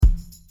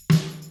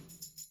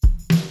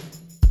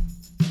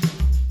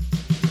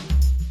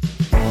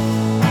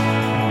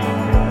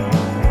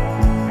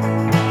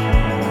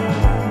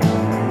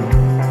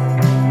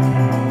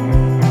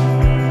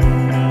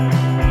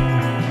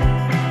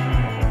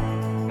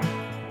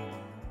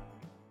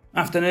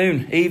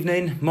Afternoon,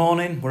 evening,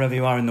 morning, wherever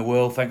you are in the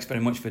world. Thanks very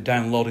much for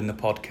downloading the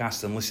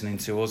podcast and listening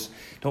to us.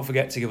 Don't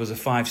forget to give us a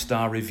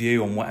 5-star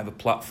review on whatever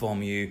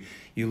platform you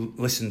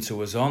listen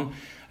to us on.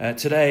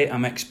 Today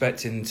I'm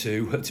expecting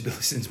to be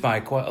listened to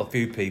by quite a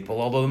few people,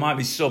 although there might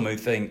be some who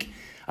think,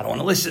 I don't want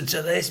to listen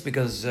to this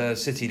because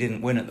City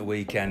didn't win at the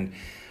weekend.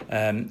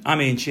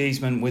 I'm Ian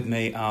Cheeseman. With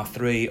me are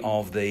three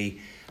of the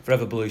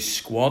Forever Blues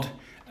squad.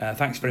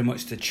 Thanks very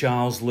much to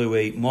Charles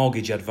Louis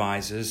Mortgage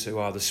Advisors, who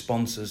are the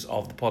sponsors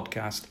of the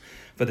podcast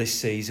for this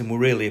season. We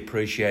really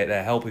appreciate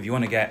their help. If you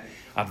want to get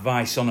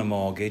advice on a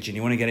mortgage and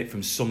you want to get it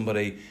from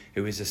somebody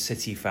who is a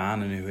City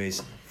fan and who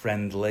is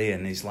friendly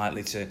and is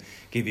likely to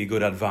give you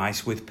good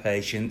advice with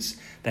patience,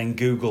 then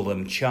Google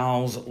them.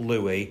 Charles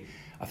Louis.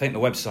 I think the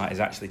website is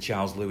actually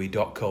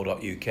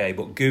charleslouis.co.uk,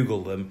 but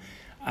Google them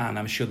and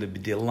I'm sure they'd be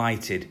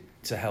delighted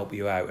to help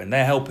you out. And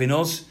they're helping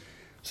us,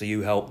 so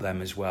you help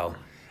them as well.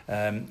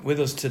 With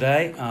us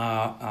today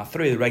are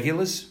three of the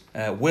regulars.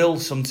 Will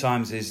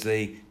sometimes is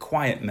the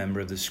quiet member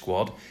of the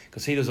squad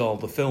because he does all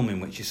the filming,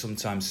 which you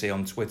sometimes see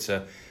on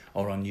Twitter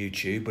or on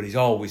YouTube, but he's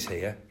always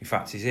here. In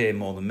fact, he's here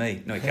more than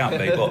me. No, he can't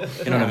be, but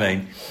you know what I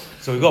mean.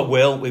 So we've got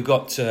Will, we've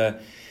got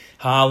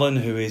Harlan,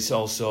 who is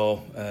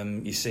also,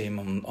 you see him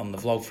on the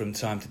vlog from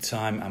time to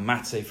time, and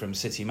Matty from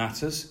City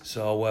Matters.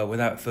 So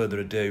without further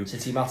ado...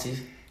 City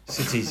Matties?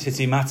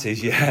 City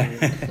Matters, yeah.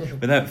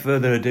 Without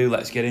further ado,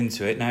 let's get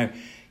into it. Now,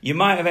 you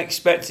might have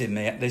expected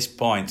me at this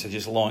point to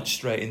just launch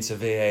straight into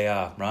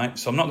VAR, right?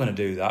 So I'm not going to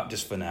do that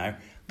just for now.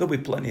 There'll be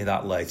plenty of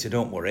that later,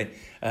 don't worry.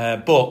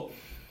 But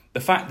the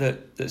fact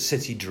that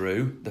City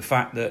drew, the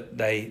fact that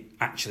they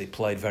actually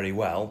played very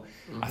well,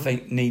 I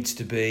think needs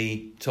to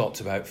be talked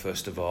about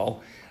first of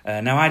all.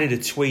 Now, I did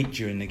a tweet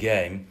during the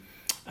game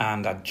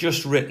and I'd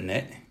just written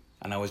it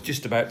and I was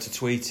just about to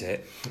tweet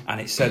it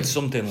and it said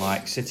something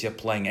like, City are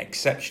playing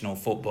exceptional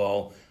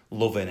football,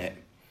 loving it.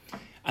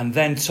 And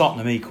then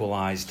Tottenham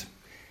equalised.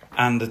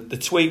 And the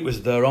tweet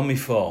was there on my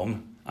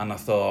phone, and I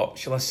thought,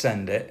 shall I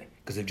send it?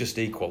 Because they've just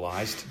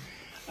equalised.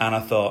 And I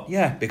thought,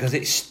 yeah, because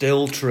it's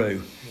still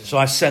true. Yeah. So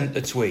I sent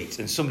the tweet,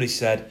 and somebody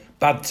said,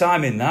 bad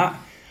timing that.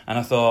 And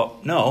I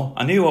thought, no,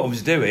 I knew what I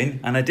was doing,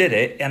 and I did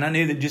it, and I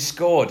knew they just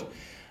scored.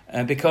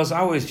 Because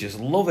I was just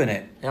loving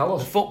it. Yeah, I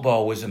was. The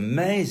football was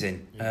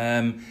amazing.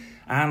 Yeah.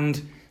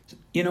 And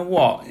you know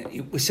what?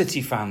 We're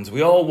City fans.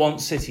 We all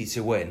want City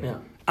to win. Yeah.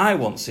 I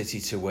want City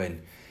to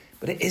win.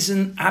 But it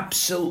isn't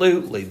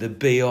absolutely the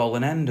be-all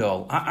and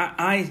end-all.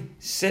 I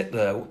sit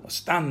there,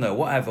 stand there,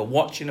 whatever,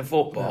 watching a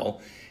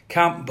football,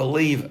 can't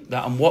believe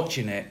that I'm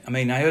watching it. I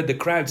mean, I heard the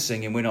crowd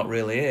singing, We're Not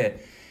Really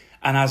Here.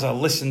 And as I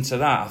listened to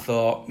that, I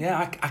thought, yeah,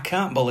 I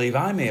can't believe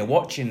I'm here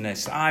watching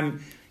this.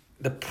 I'm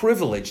the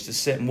privilege to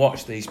sit and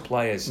watch these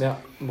players. Yeah,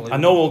 I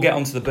know we'll get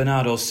onto the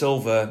Bernardo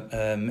Silva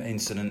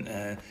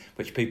incident,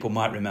 which people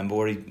might remember,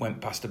 where he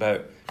went past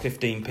about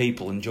 15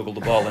 people and juggled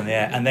the ball in the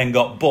air and then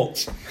got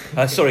booked.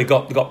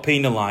 Got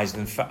penalised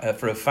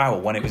for a foul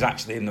when it was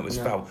actually him that was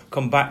foul.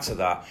 Come back to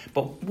that.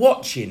 But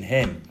watching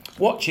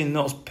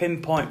those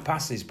pinpoint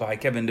passes by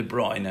Kevin De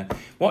Bruyne,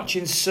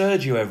 watching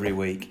Sergio every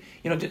week,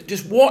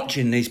 just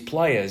watching these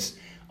players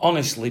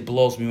honestly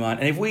blows me mind.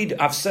 And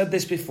I've said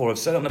this before, I've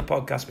said it on the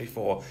podcast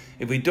before,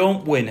 if we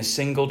don't win a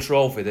single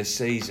trophy this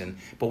season,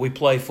 but we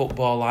play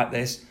football like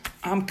this,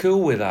 I'm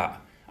cool with that.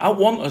 I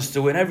want us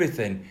to win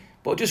everything,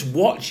 but just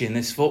watching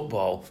this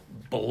football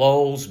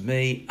blows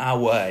me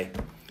away.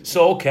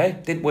 So, okay,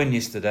 didn't win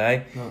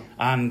yesterday,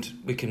 and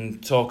we can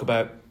talk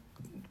about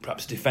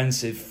perhaps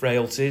defensive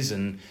frailties,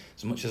 and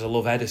as much as I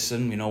love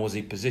Ederson, was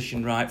he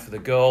positioned right for the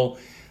goal?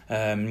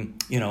 And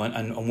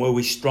were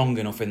we strong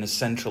enough in the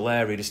central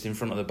area just in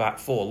front of the back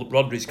four?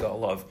 Rodri's got a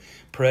lot of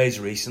praise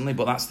recently,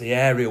 but that's the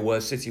area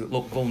where City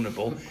looked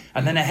vulnerable.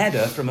 And then a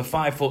header from a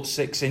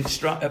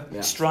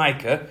 5'6"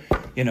 striker,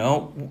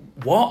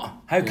 what?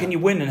 How can you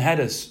win and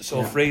headers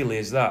so freely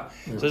as that?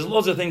 Yeah. So there's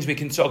lots of things we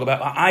can talk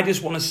about. I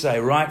just want to say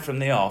right from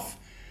the off,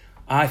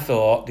 I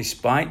thought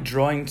despite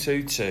drawing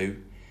 2-2,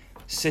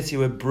 City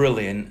were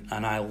brilliant,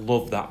 and I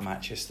loved that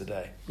match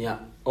yesterday. Yeah,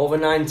 over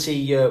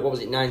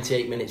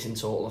 98 minutes in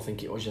total, I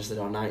think it was yesterday,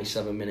 or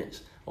 97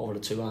 minutes over the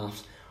two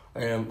halves.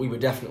 We were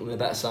definitely the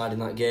better side in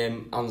that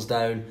game, hands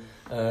down.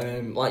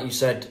 Like you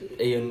said,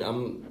 Ian,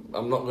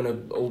 I'm not going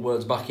to hold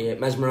words back here.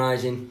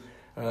 Mesmerising,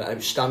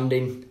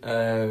 outstanding,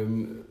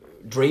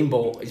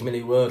 dreamboat is my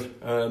new word.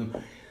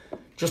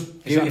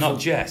 Just beautiful. Is that not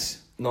Jess?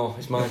 No,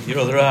 it's mine. Your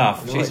other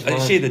half. No,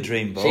 Is she the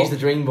dreamboat? She's the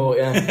dreamboat,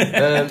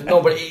 yeah.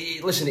 No, but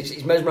listen,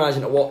 it's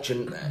mesmerising to watch,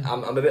 and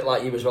I'm a bit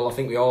like you as well. I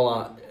think we all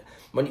are.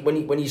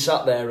 When you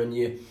sat there and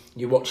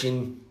you're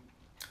watching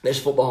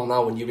this football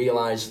now, and you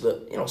realise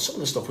that some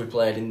of the stuff we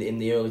played in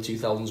the early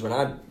 2000s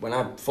when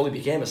I fully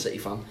became a City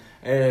fan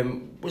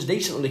was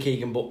decent under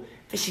Keegan, but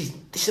this is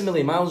a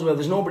million miles away.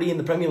 There's nobody in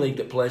the Premier League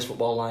that plays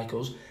football like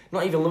us.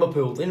 Not even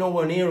Liverpool. They're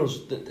nowhere near us.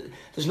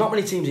 There's not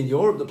many teams in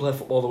Europe that play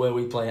football the way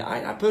we play it.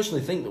 I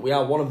personally think that we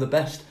are one of the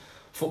best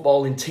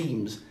footballing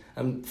teams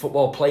and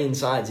football playing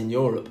sides in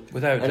Europe.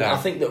 Without doubt. And I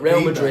think that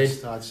Real Madrid...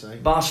 best, I'd say.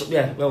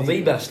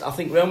 the best. I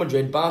think Real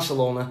Madrid,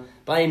 Barcelona,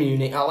 Bayern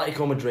Munich,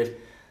 Atletico Madrid,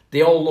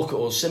 they all look at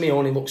us.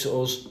 Simeone looks at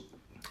us,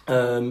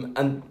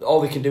 and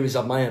all they can do is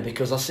admire,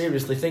 because I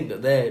seriously think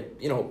that they're,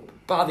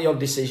 bar the odd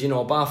decision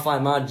or bar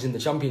fine margins in the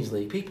Champions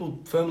League, people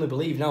firmly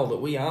believe now that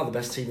we are the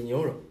best team in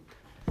Europe.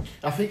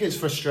 I think it's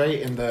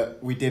frustrating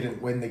that we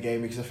didn't win the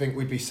game, because I think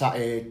we'd be sat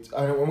here,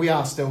 and we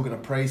are still going to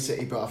praise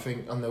City, but I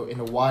think in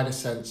a wider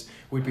sense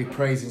we'd be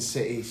praising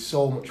City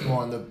so much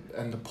more,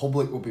 and the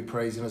public would be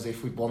praising us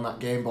if we'd won that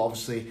game. But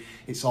obviously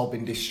it's all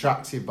been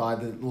distracted by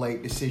the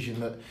late decision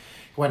that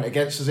went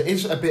against us. It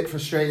is a bit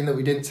frustrating that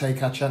we didn't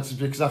take our chances,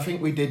 because I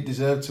think we did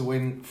deserve to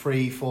win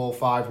 3-4,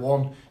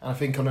 5-1, and I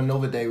think on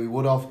another day we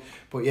would have.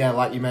 But yeah,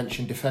 like you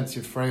mentioned,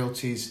 defensive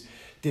frailties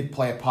did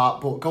play a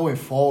part, but going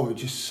forward,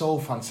 just so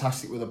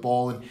fantastic with the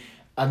ball.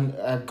 And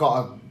I've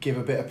got to give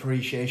a bit of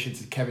appreciation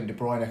to Kevin De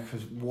Bruyne,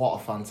 because what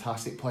a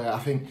fantastic player. I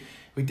think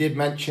we did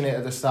mention it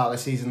at the start of the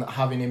season that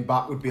having him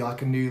back would be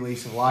like a new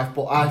lease of life,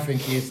 but I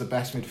think he is the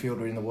best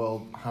midfielder in the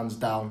world, hands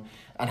down.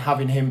 And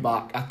having him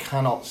back, I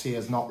cannot see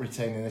us not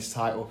retaining this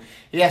title.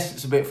 Yes,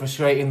 it's a bit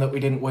frustrating that we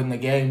didn't win the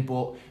game,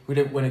 but we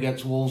didn't win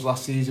against Wolves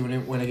last season, we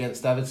didn't win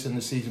against Everton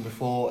the season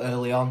before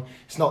early on.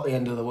 It's not the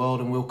end of the world,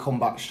 and we'll come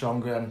back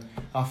stronger, and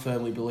I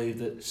firmly believe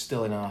that it's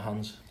still in our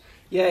hands.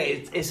 Yeah,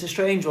 it's a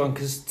strange one,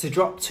 because to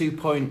drop 2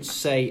 points,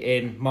 say,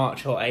 in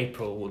March or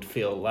April would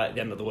feel like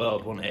the end of the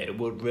world, wouldn't it? It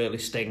would really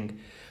sting.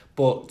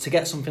 But to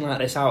get something like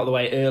this out of the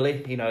way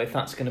early, if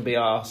that's going to be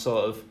our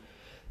sort of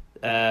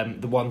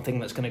the one thing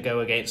that's going to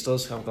go against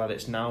us, I'm glad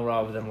it's now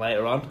rather than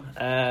later on.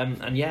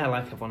 And yeah,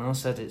 like everyone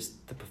else said, it's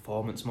the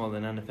performance more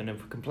than anything.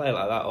 If we can play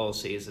like that all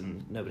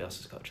season, nobody else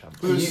has got a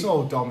chance. We were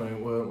so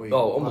dominant, weren't we?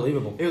 Oh,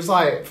 unbelievable. It was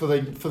like, for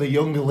the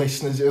younger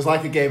listeners, it was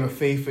like a game of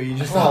FIFA. You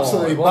just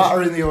absolutely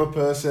battering the other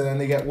person,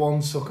 and they get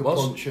one sucker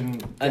punch and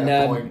get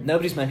a point.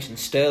 Nobody's mentioned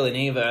Sterling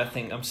either. I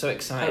think I'm so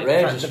excited.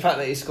 Outrageous. The fact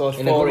that he scored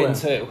 4 in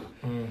 2.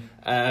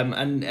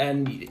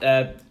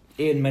 And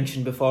Ian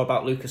mentioned before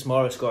about Lucas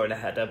Moura scoring a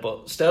header,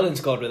 but Sterling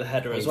scored with a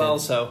header as well,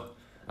 so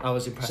I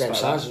was impressed. Same by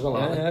size that. as well,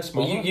 aren't they? Yeah,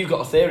 small. Well, you've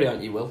got a theory,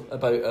 haven't you, Will,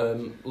 about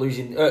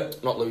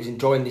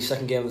drawing the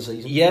second game of the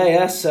season?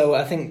 Yeah, so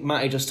I think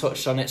Matty just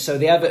touched on it. So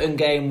the Everton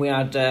game, we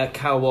had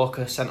Kyle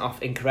Walker sent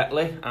off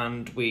incorrectly,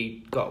 and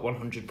we got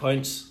 100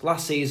 points.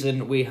 Last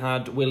season, we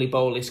had Willy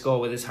Bowley score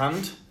with his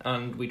hand,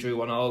 and we drew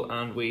 1-1,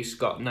 and we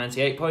got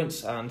 98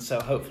 points, and so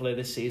hopefully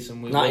this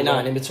season we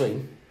 99 in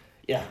between.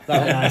 Yeah,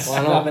 that'd be nice.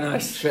 That'd be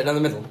nice. Straight down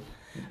the middle.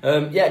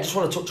 I just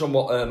want to touch on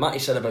what Matty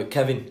said about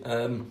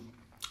Kevin.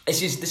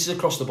 This is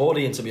across the board,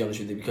 Ian, to be honest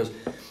with you, because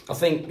I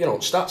think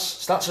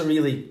stats are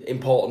really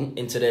important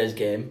in today's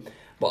game,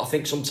 but I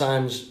think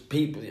sometimes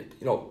people,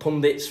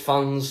 pundits,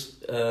 fans,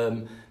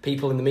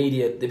 people in the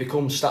media, they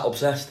become stat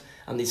obsessed,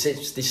 and they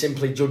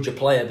simply judge a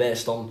player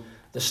based on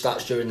the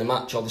stats during the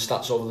match or the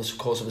stats over the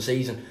course of a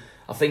season.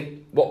 I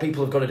think what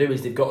people have got to do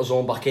is they've got to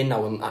zone back in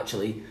now and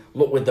actually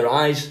look with their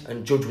eyes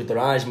and judge with their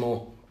eyes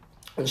more,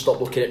 and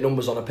stop looking at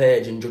numbers on a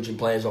page and judging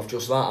players off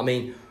just that. I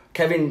mean,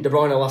 Kevin De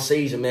Bruyne last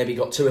season maybe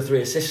got 2 or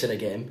 3 assists in a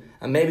game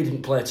and maybe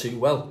didn't play too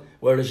well,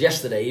 whereas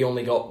yesterday he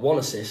only got 1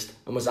 assist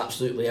and was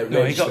absolutely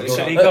outrageous.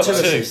 No, he got 2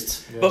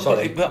 assists.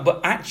 Yeah.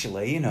 But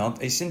actually,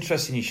 it's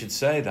interesting you should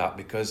say that,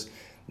 because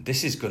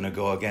this is going to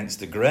go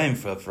against the grain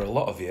for a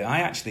lot of you. I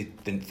actually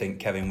didn't think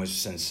Kevin was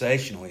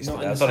sensational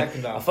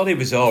yesterday. I thought he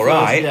was all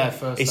right.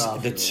 First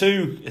half, the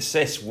 2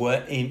 assists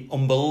were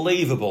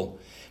unbelievable.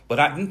 But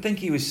I didn't think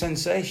he was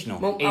sensational.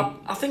 Well,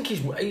 I think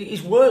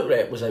his work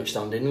rate was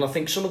outstanding, and I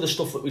think some of the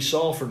stuff that we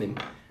saw from him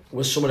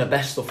was some of the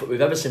best stuff that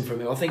we've ever seen from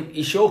him. I think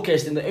he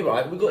showcased in the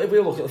if we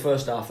look at the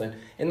first half, then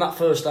in that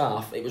first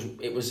half,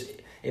 it was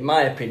in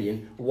my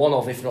opinion one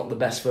of, if not the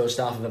best first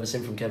half I've ever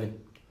seen from Kevin.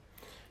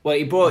 Well,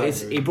 he brought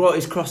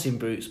his crossing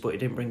boots, but he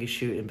didn't bring his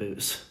shooting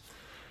boots.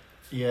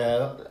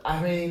 Yeah,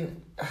 I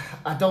mean,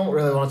 I don't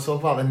really want to talk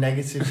about the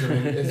negatives of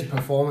his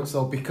performance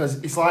though,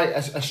 because it's like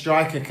a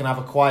striker can have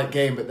a quiet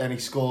game, but then he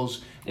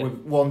scores with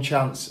one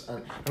chance,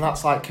 and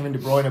that's like Kevin De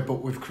Bruyne,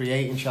 but with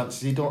creating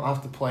chances. He don't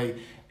have to play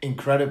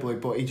incredibly,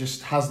 but he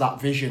just has that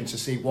vision to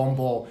see one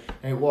ball.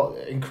 And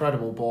what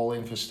incredible ball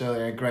in for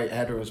Sterling, a great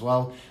header as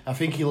well. I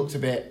think he looked a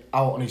bit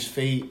out on his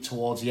feet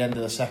towards the end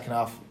of the second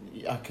half.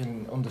 I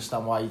can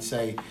understand why you'd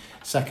say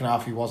second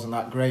half he wasn't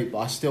that great, but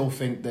I still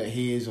think that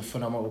he is a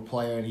phenomenal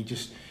player, and he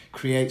just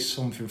creates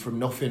something from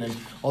nothing. And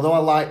although I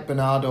like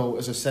Bernardo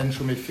as a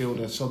central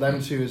midfielder, so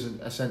them two as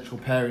a central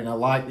pairing, I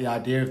like the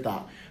idea of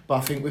that. But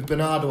I think with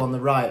Bernardo on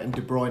the right and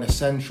De Bruyne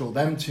central,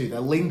 them two,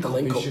 their link up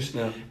is just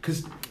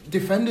because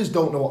defenders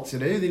don't know what to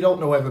do. They don't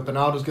know whether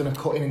Bernardo's going to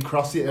cut in and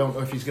cross it. They don't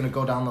know if he's going to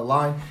go down the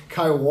line.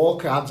 Kyle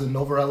Walker adds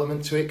another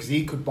element to it because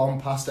he could bomb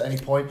past at any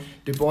point.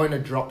 De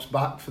Bruyne drops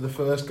back for the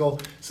first goal.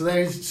 So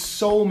there's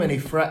so many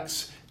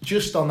threats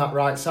just on that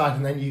right side,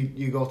 and then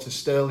you go to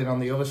Sterling on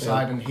the other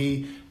side, and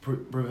he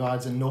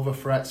provides another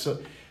threat. So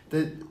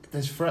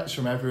there's threats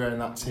from everywhere in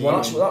that team. Well,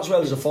 that's where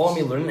there's a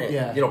formula, isn't it?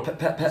 Yeah.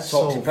 Pep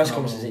talks in press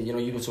conferences.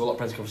 You go to a lot of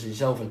press conferences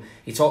yourself, and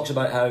he talks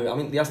about how, I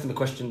mean, they asked him a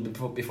question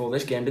before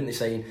this game, didn't they,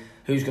 saying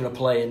who's going to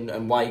play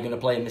and why you're going to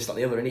play and this, that,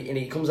 and the other, and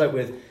he comes out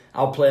with,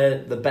 I'll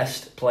play the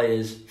best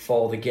players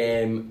for the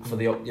game, for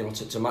the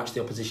to match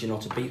the opposition or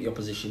to beat the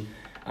opposition.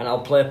 and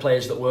I'll play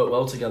players that work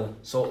well together.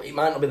 So it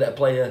might not be that a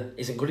player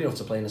isn't good enough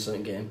to play in a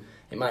certain game.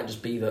 It might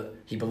just be that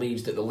he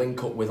believes that the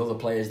link up with other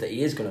players that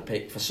he is going to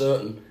pick for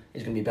certain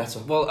is going to be better.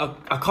 Well,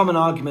 a common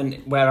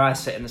argument where I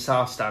sit in the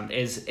South Stand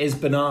is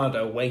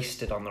Bernardo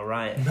wasted on the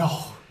right?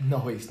 No,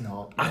 he's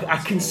not. I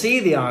can see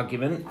the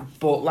argument,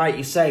 but like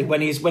you say,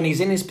 when he's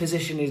in his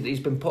position, he's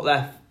been put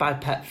there by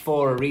Pep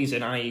for a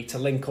reason, i.e. to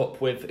link up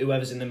with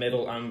whoever's in the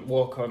middle and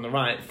Walker on the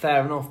right.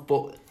 Fair enough,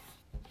 but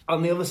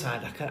on the other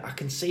side, I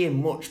can see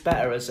him much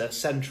better as a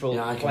central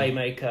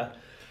playmaker.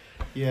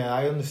 Yeah,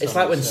 I understand. It's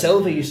like when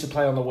Silva used to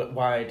play on the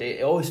wide,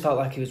 it always felt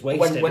like he was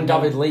wasted. When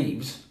David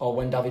leaves, or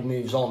when David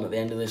moves on at the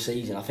end of the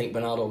season, I think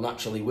Bernardo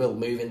naturally will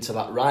move into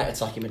that right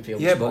attacking midfield.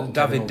 Yeah, but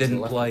David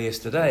didn't play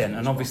yesterday,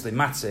 and obviously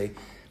Matty,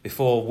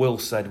 before Will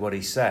said what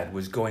he said,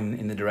 was going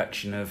in the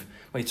direction of,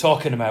 well, you're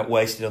talking about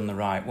wasted on the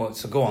right. Well,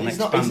 so go on, he's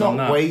expand not on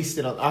that.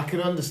 Wasted. I can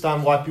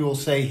understand why people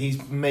say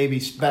he's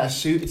maybe better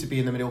suited to be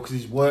in the middle because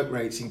his work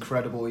rate's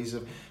incredible. He's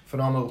a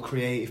phenomenal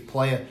creative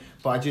player.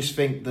 But I just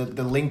think that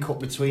the link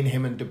up between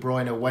him and De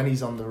Bruyne when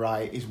he's on the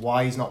right is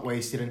why he's not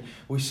wasted. And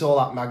we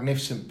saw that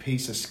magnificent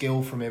piece of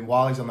skill from him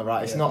while he's on the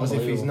right. It's not as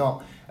if he's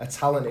not a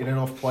talented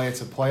enough player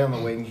to play on the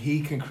wing.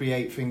 He can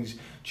create things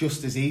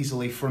just as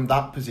easily from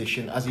that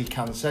position as he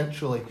can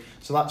centrally.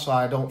 So that's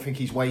why I don't think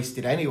he's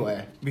wasted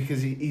anywhere,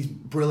 because he's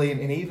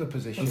brilliant in either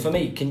position. And for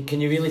me, can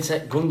you really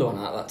take Gundogan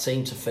out of that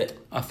team to fit?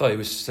 I thought he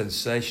was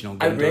sensational.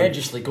 Gundogan.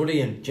 Outrageously good,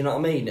 Ian. Do you know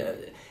what I mean?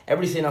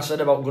 Everything I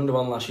said about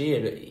Gundogan last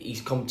year, he's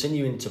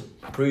continuing to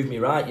prove me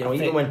right. You know,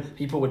 even when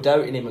people were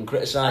doubting him and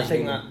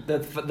criticising him. I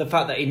think the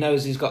fact that he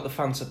knows he's got the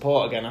fan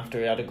support again after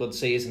he had a good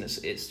season,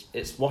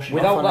 it's washing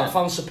without off. Without that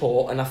fan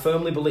support, and I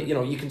firmly believe, you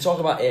know, you can talk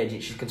about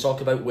agents, you can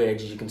talk about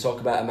wages, you can talk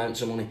about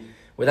amounts of money.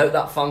 Without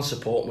that fan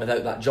support and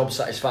without that job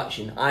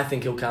satisfaction, I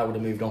think Ilkay would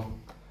have moved on.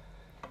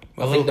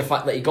 Well, I think the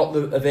fact that he got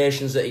the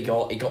ovations that he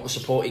got the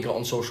support he got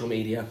on social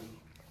media,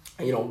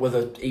 you know,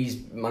 whether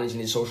he's managing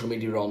his social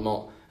media or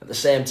not. At the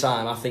same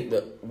time, I think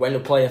that when a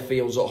player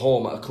feels at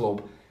home at a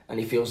club and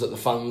he feels that the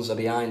fans are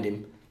behind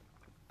him,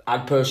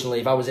 I'd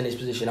personally, if I was in his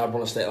position, I'd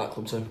want to stay at that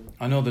club too.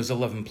 I know there's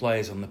 11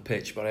 players on the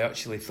pitch, but I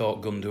actually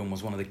thought Gundogan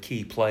was one of the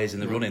key players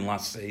in the running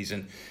last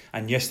season.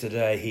 And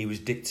yesterday, he was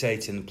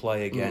dictating the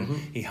play again.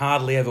 Mm-hmm. He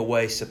hardly ever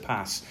wastes a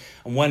pass.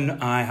 And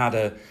when I had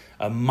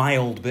a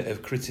mild bit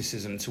of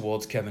criticism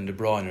towards Kevin De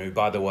Bruyne, who,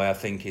 by the way, I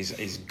think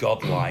is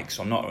godlike,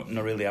 so I'm not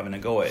really having a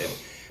go at him,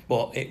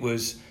 but it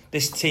was...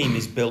 This team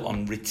is built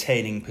on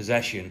retaining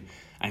possession,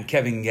 and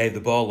Kevin gave the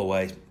ball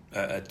away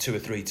 2 or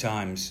 3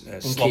 times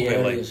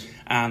sloppily,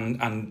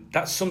 and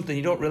that's something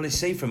you don't really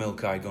see from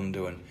Ilkay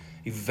Gundogan.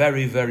 He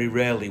very, very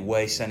rarely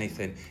wastes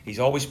anything. He's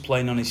always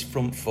playing on his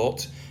front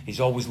foot. He's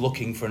always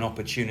looking for an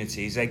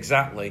opportunity. He's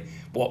exactly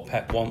what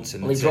Pep wants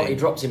in the team. He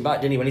dropped him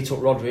back, didn't he, when he took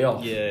Rodri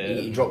off? Yeah.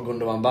 He dropped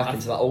Gundogan back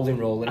into that holding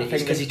role, and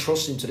it's because he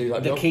trusts him to do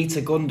that job. The key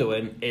to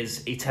Gundogan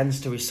is he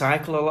tends to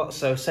recycle a lot.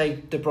 So say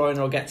De Bruyne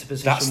will get to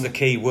position... That's the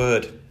key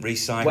word,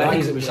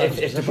 recycle.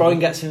 If De Bruyne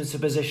gets into a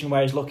position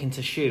where he's looking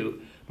to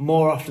shoot,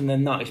 more often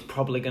than not, he's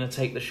probably going to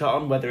take the shot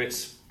on, whether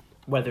it's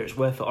worth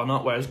it or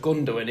not. Whereas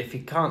Gundogan, if he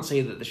can't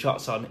see that the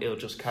shot's on, he'll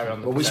just carry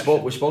on. We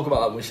spoke about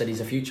that when we said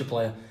he's a future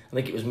player. I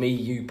think it was me,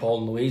 you, Paul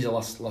and Louisa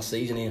last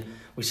season here.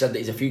 We said that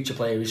he's a future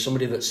player. He's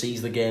somebody that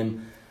sees the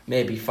game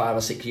maybe 5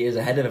 or 6 years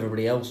ahead of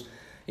everybody else.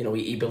 You know,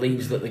 he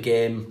believes that the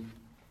game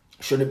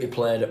shouldn't be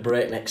played at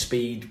breakneck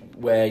speed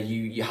where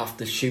you have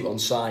to shoot on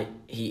sight.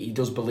 He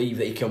does believe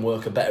that he can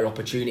work a better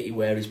opportunity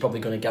where he's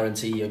probably going to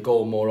guarantee a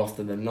goal more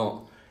often than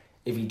not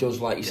if he does,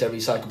 like you said,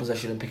 recycle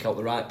possession and pick out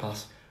the right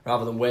pass,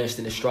 rather than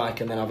wasting a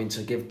strike and then having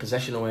to give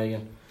possession away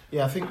again.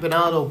 Yeah, I think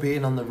Bernardo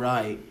being on the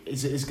right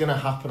is going to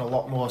happen a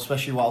lot more,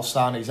 especially while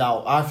Sané's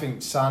out. I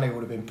think Sané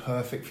would have been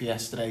perfect for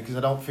yesterday because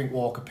I don't think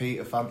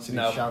Walker-Peters fancied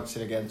his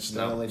chances against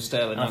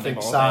Sterling. I think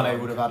Sané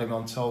would have had him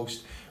on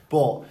toast.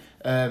 But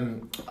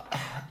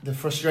the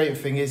frustrating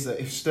thing is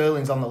that if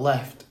Sterling's on the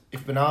left,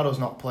 if Bernardo's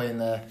not playing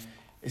there,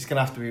 it's going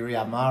to have to be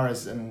Riyad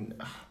Mahrez. And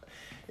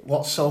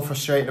what's so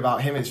frustrating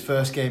about him is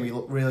first game he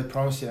looked really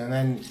promising, and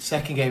then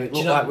second game it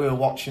looked like we were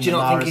watching. Do you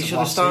not think he should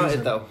have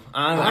started though?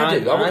 I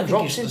do. I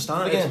think he should have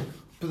started again.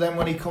 But then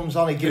when he comes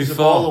on, he gives the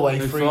ball away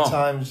 3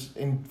 times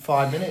in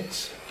 5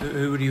 minutes.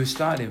 Who would you have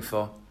started him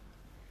for?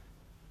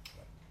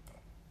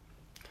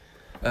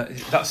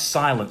 That's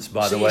silence,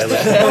 by the way.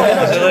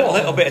 A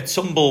little bit of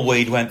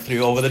tumbleweed went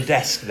through over the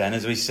desk then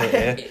as we sit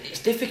here.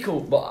 It's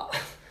difficult, but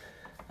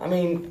I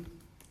mean,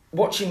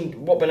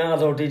 watching what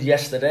Bernardo did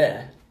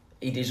yesterday,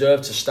 he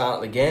deserved to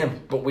start the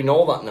game. But we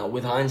know that now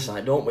with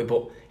hindsight, don't we?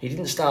 But he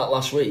didn't start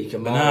last week.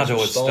 And Bernardo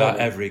would start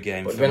every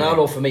game. But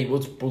Bernardo for me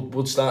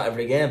would start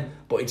every game,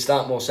 but he'd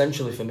start more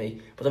centrally for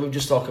me. But then we've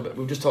just talked about.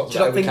 Do you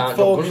not think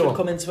form should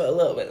come into it a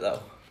little bit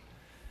though?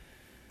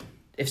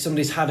 If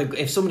somebody's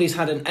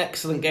had an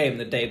excellent game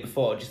the day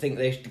before, do you think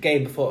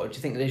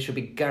they should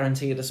be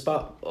guaranteed a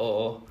spot?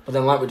 Or but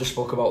then, like we just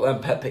spoke about,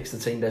 then Pep picks the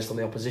team based on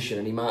the opposition,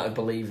 and he might have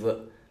believed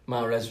that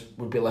Mahrez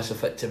would be less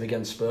effective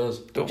against Spurs.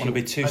 Don't want to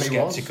be too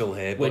sceptical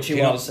here, but which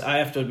he was. I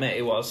have to admit,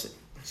 he was.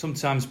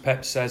 Sometimes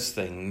Pep says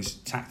things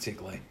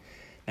tactically.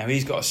 Now,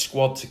 he's got a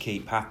squad to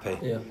keep happy.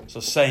 Yeah. So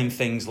saying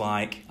things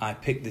like, I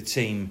picked the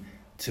team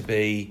to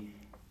be...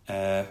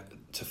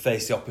 to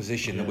face the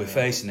opposition that we're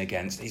facing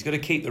against, he's got to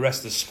keep the rest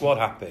of the squad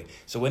happy.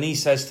 So when he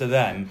says to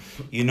them,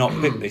 you're not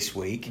picked this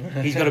week,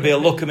 he's got to be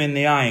able to look them in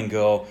the eye and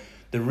go,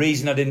 the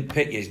reason I didn't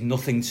pick you is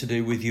nothing to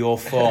do with your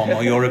form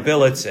or your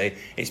ability.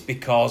 It's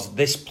because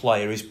this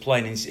player is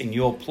playing in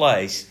your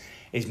place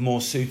is more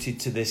suited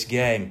to this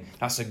game.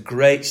 That's a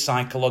great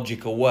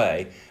psychological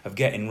way of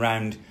getting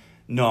round,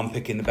 no, I'm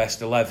picking the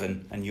best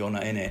 11 and you're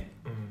not in it.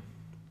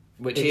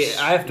 Which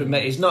I have to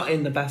admit, he's not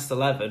in the best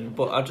 11,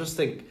 but I just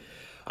think...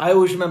 I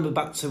always remember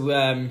back to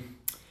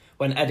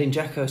when Edin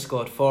Dzeko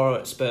scored 4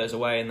 at Spurs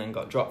away and then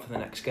got dropped for the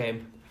next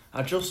game.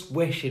 I just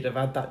wish he'd have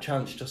had that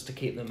chance just to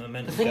keep the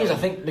momentum. The thing going. is, I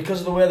think because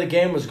of the way the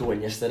game was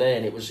going yesterday,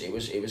 and it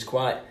was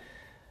quite,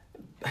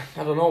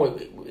 I don't know,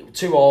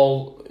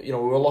 2-2. You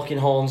know, we were locking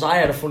horns. I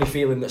had a funny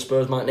feeling that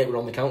Spurs might nick were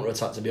on the counter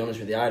attack. To be honest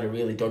with you, I had a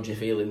really dodgy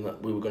feeling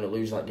that we were going to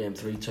lose that game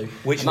 3-2.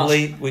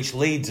 Which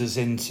leads us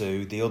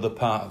into the other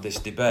part of this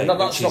debate.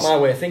 That's not my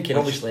way of thinking.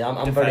 Obviously,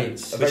 I'm very,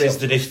 which is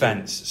the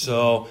defence.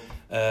 So.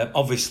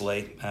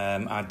 Obviously,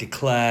 I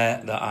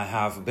declare that I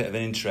have a bit of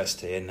an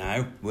interest here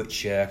now,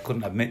 which I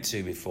couldn't admit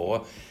to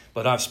before,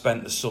 but I've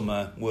spent the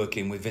summer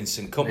working with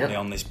Vincent Kompany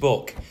on this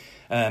book,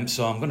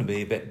 so I'm going to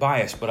be a bit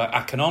biased, but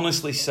I can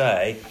honestly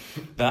say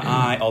that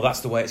that's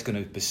the way it's going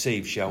to be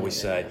perceived, shall we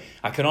say.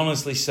 I can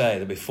honestly say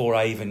that before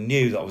I even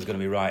knew that I was going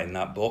to be writing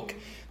that book,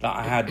 that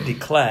I had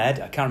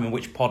declared, I can't remember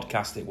which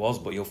podcast it was,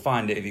 but you'll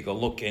find it if you go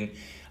looking,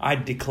 I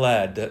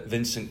declared that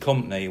Vincent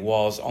Kompany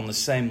was on the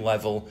same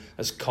level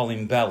as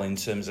Colin Bell in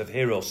terms of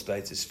hero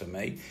status for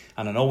me.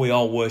 And I know we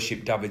all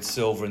worship David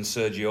Silva and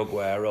Sergio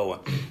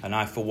Aguero, and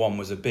I, for one,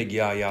 was a big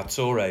Yaya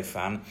Toure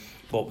fan.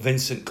 But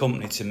Vincent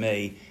Kompany, to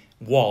me,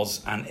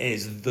 was and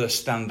is the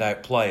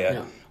standout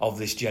player of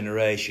this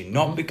generation.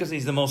 Not because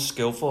he's the most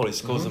skillful, he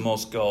scores the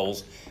most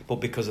goals, but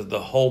because of the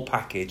whole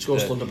package.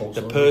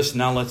 The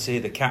personality,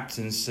 the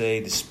captaincy,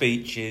 the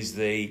speeches,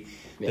 the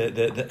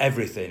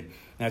everything.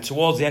 Now,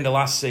 towards the end of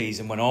last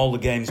season, when all the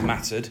games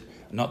mattered,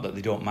 not that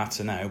they don't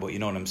matter now, but you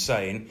know what I'm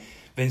saying,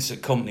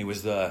 Vincent Kompany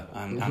was there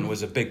and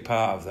was a big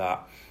part of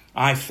that.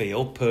 I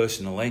feel,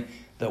 personally,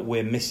 that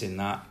we're missing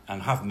that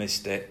and have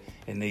missed it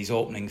in these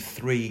opening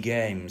 3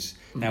 games.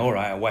 Now, all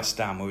right, at West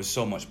Ham, we were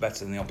so much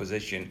better than the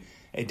opposition,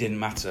 it didn't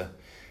matter.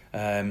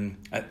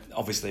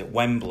 Obviously, at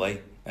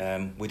Wembley,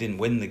 we didn't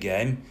win the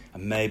game,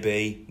 and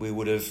maybe we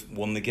would have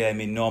won the game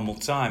in normal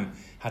time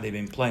had he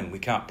been playing. We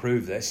can't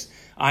prove this.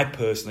 I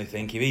personally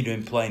think if he'd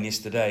been playing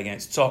yesterday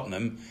against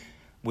Tottenham,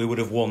 we would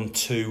have won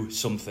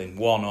 2-something,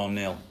 1 or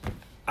 0.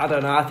 I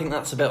don't know. I think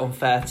that's a bit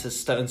unfair to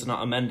Stones and not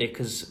Otamendi,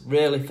 because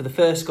really for the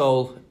first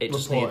goal, it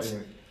just needs...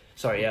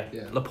 Sorry,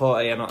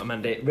 Laporte and not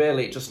Otamendi.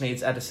 Really, it just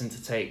needs Edison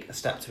to take a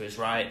step to his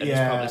right and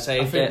just probably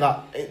saved it.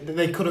 I think that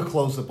they could have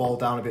closed the ball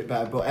down a bit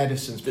better, but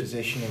Edison's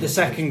positioning... The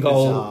second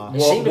goal,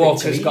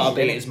 Walker's got to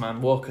beat his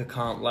man. Walker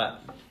can't let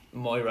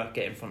Moira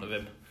get in front of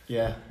him.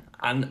 Yeah.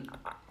 And...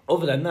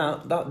 other than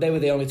that, they were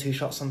the only 2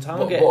 shots on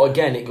target. But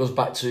again, it goes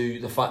back to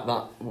the fact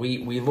that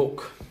we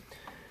look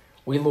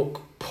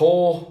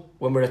poor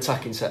when we're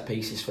attacking set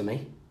pieces. For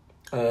me,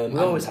 we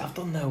always have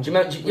done though. Do you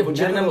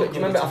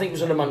remember? I think it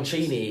was under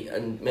Mancini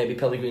and maybe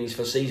Pellegrini's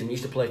first season. We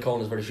used to play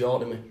corners very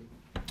short, didn't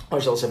we?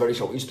 I'll say very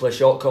short. We used to play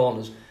short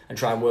corners and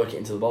try and work it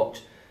into the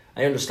box.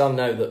 I understand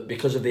now that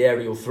because of the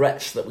aerial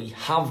threats that we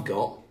have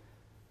got,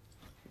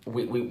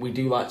 we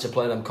do like to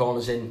play them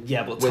corners in.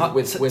 Yeah, but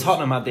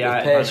Tottenham had the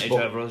height advantage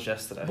over us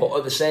yesterday. But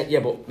at the same,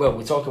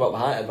 we talk about the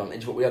height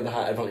advantage, but we had the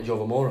height advantage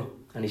over Moura,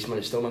 and he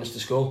still managed to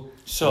score.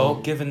 So,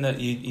 given that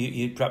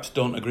you perhaps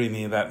don't agree with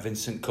me about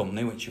Vincent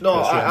Kompany, which you're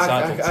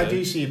I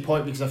do see your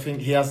point, because I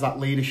think he has that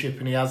leadership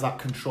and he has that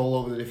control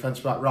over the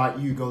defence. Right,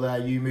 you go there,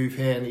 you move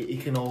here, and he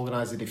can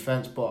organise the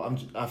defence.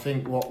 But I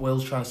think what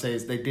Will's trying to say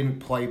is they didn't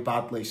play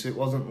badly, so it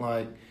wasn't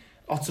like.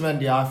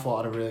 Otamendi, I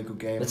thought, had a really good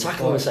game. The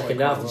tackle in the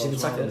second half. You see the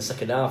tackle in the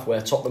second half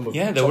where Tottenham were...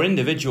 Yeah, there were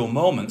individual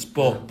moments,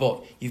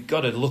 but you've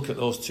got to look at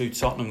those 2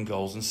 Tottenham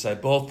goals and say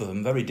both of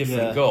them, very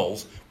different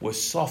goals, were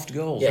soft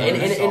goals. Yeah,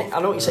 I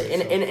know what you say.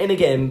 In a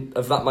game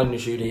of that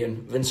magnitude,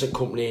 Ian, Vincent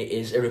Kompany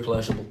is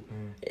irreplaceable.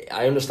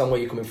 I understand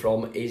where you're coming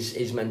from.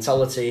 His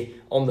mentality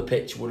on the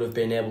pitch would have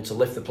been able to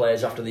lift the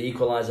players after the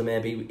equaliser.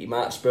 Maybe he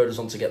might have spurred us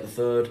on to get the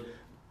third.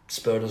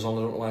 Spurred us on.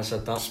 I don't know why I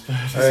said that.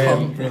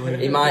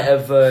 He might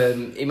have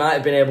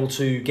been able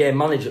to game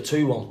manage at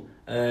 2-1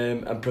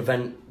 and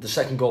prevent the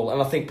second goal.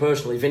 And I think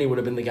personally, Vinny would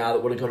have been the guy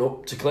that would have got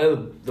up to clear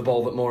the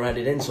ball that Moore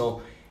headed in.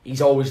 So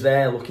he's always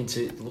there looking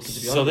to be on.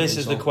 So this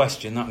is the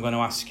question that I'm going to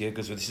ask you,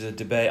 because this is a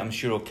debate I'm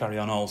sure will carry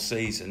on all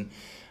season.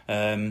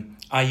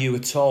 Are you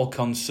at all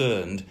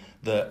concerned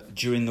that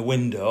during the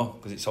window,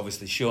 because it's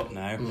obviously shut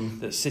now,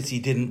 that City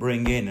didn't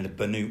bring in a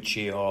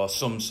Bonucci or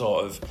some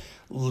sort of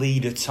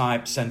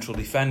leader-type central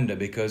defender?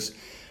 Because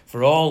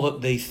for all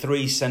that the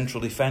 3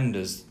 central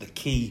defenders, the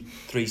key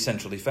 3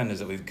 central defenders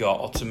that we've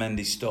got,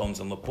 Otamendi, Stones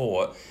and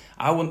Laporte,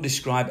 I wouldn't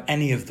describe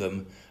any of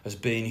them as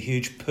being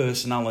huge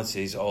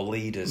personalities or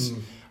leaders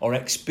or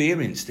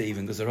experienced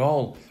even, because they're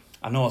all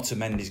I know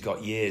Otamendi's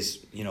got years,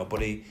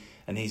 but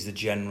he's the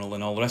general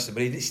and all the rest of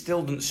it, but he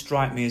still doesn't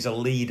strike me as a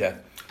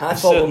leader. I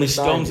thought certainly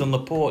Stones and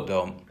Laporte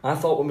don't. I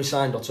thought when we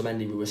signed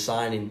Otamendi, we were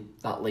signing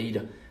that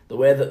leader. The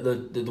way that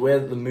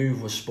the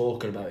move was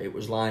spoken about, it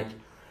was like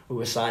we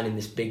were signing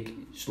this big,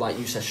 like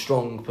you said,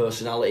 strong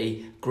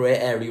personality, great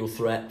aerial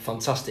threat,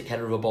 fantastic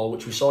header of a ball,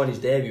 which we saw in his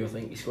debut. I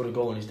think he scored a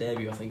goal in his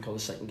debut, I think, or the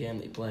second game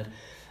that he played.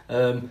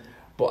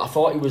 But I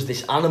thought he was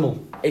this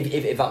animal,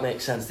 if that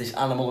makes sense, this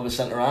animal of a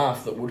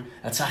centre-half that would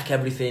attack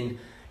everything.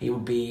 He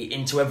would be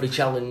into every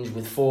challenge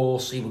with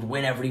force. He would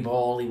win every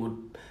ball. He would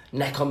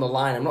neck on the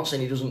line. I'm not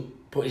saying he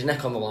doesn't put his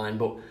neck on the line,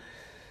 but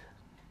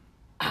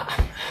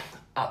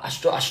I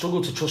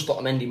struggle to trust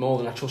Otamendi more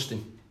than I trust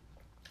him.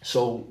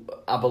 So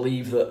I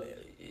believe that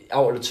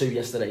out of the two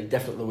yesterday,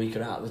 definitely the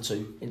weaker out of the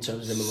two in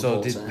terms of him.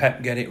 So did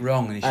Pep get it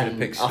wrong and he should have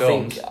picked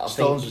Stones? I think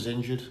Stones was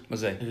injured.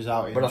 Was he? He was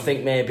out. But I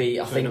think maybe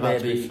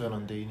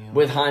Fernandinho.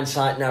 With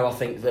hindsight now, I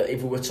think that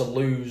if we were to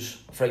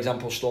lose, for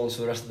example, Stones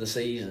for the rest of the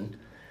season,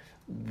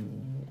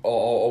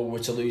 or were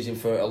to lose him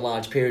for a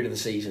large period of the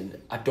season,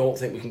 I don't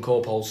think we can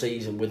cope whole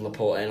season with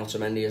Laporte and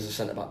Otamendi as a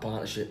centre-back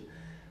partnership.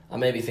 I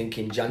may be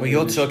thinking January.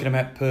 Well, you're talking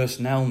about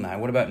personnel now.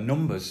 What about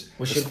numbers?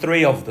 There's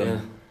 3 of them.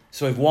 Yeah.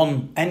 So if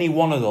any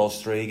one of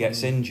those 3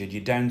 gets injured,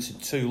 you're down to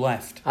 2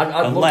 left.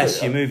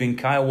 Unless you're moving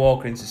Kyle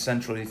Walker into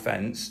central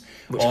defence,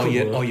 or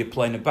you're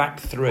playing a back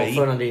 3.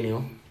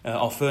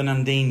 Or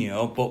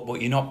Fernandinho,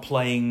 but you're not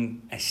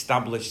playing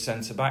established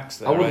centre-backs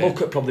there. I would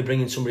look at probably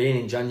bringing somebody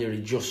in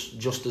January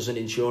just as an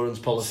insurance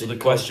policy. So the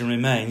question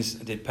remains,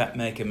 did Pep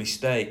make a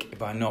mistake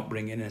by not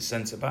bringing in a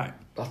centre-back?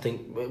 I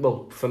think,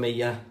 well, for me,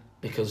 yeah,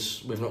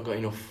 because we've not got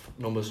enough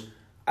numbers.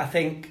 I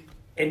think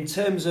in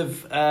terms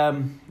of,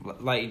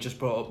 like you just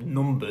brought up,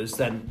 numbers,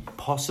 then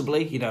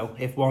possibly,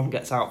 if one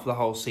gets out for the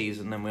whole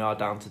season, then we are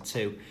down to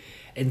 2.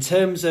 In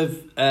terms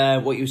of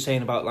what you were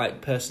saying about like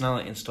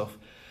personality and stuff,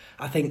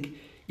 I think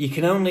you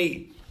can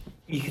only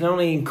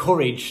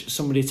encourage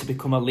somebody to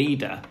become a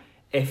leader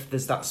if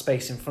there's that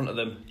space in front of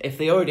them. If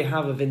they already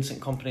have a Vincent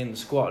Kompany in the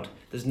squad,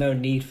 there's no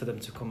need for them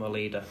to become a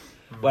leader.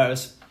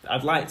 Whereas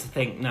I'd like to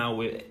think now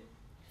with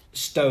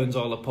Stones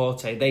or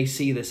Laporte, they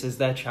see this as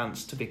their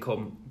chance to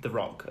become the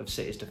rock of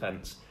City's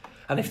defence.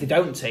 And if they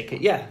don't take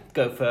it,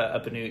 go for a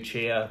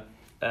Bonucci,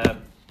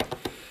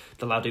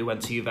 the lad who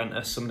went to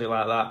Juventus, somebody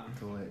like that.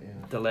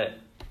 De Ligt.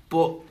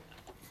 But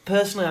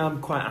personally, I'm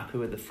quite happy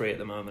with the 3 at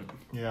the moment.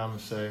 Yeah, I'm the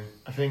same.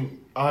 I think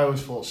I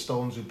always thought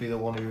Stones would be the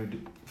one who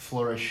would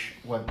flourish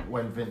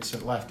when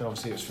Vincent left, and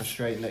obviously it was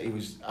frustrating that he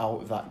was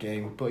out of that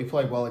game. But he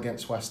played well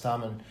against West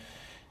Ham, and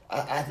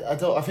I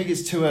think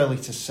it's too early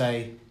to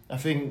say. I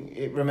think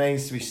it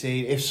remains to be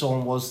seen. If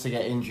someone was to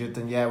get injured,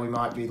 then we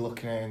might be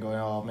looking at it and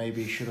going,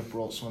 maybe he should have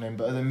brought someone in.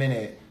 But at the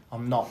minute,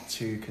 I'm not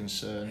too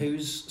concerned.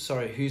 Who's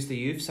the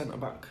youth centre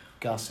back?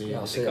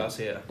 Garcia.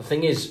 The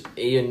thing is,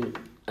 Ian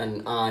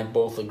and I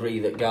both agree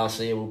that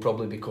Garcia will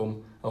probably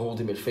become a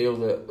holding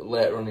midfielder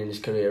later on in his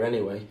career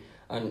anyway,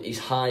 and his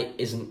height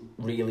isn't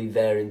really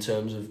there in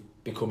terms of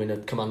becoming a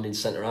commanding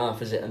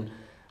centre-half, is it? And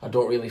I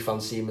don't really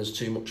fancy him as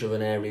too much of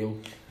an aerial.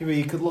 Yeah, but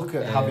you could look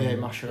at Javier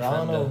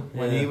Mascherano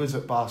when he was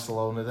at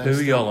Barcelona.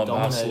 Puyol at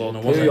Barcelona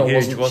wasn't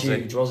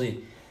huge, was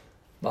he?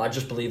 But I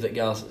just believe that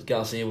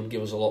Garcia would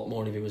give us a lot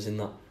more if he was in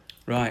that.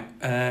 Right,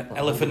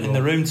 elephant in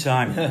the room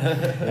time. VAR.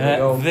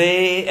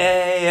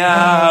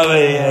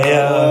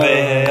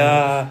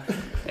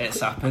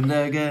 It's happened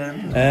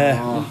again.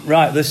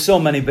 Right, there's so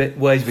many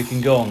ways we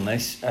can go on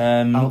this.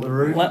 Out the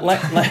room.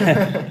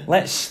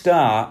 Let's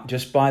start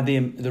just by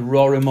the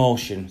raw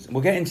emotion.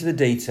 We'll get into the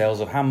details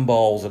of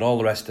handballs and all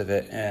the rest of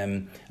it,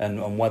 and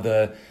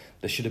whether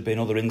there should have been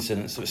other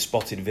incidents that were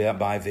spotted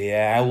by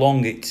VAR, how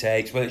long it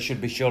takes, whether it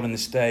should be shown in the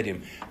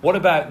stadium. What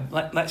about,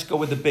 let's go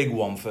with the big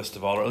one first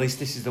of all, or at least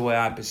this is the way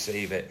I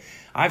perceive it.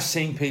 I've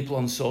seen people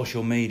on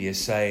social media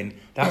saying,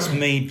 that's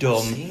me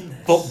done,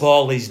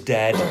 football is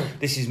dead,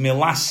 this is my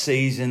last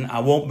season, I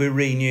won't be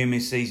renewing my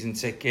season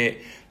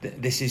ticket,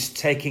 this is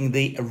taking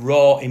the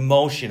raw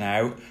emotion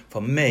out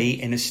for me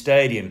in a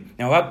stadium.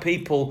 Now, I've had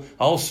people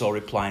also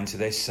replying to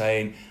this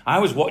saying, I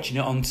was watching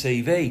it on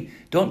TV.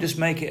 Don't just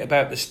make it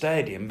about the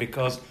stadium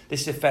because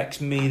this affects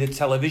me, the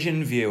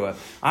television viewer.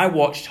 I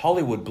watched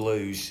Hollywood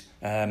Blues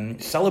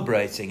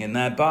celebrating in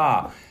their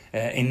bar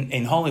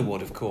in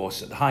Hollywood, of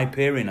course, at the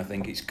Hyperion, I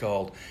think it's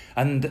called.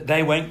 And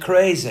they went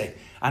crazy.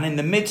 And in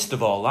the midst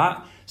of all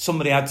that,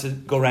 somebody had to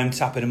go around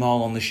tapping them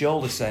all on the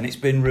shoulder saying it's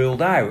been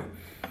ruled out.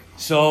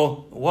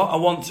 So what I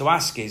want to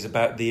ask is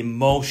about the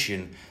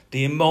emotion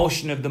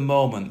of the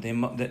moment,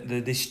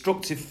 the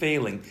destructive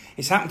feeling.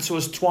 It's happened to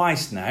us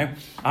twice now.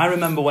 I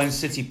remember when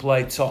City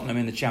played Tottenham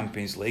in the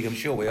Champions League, I'm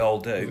sure we all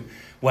do,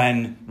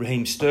 when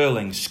Raheem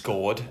Sterling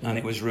scored and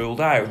it was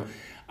ruled out.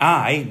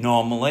 I,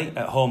 normally,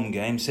 at home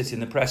games, sit in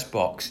the press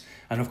box,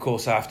 and of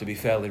course I have to be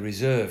fairly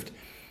reserved.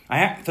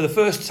 For the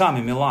first time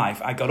in my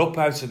life, I got up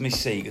out of my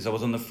seat because I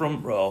was on the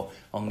front row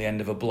on the end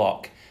of a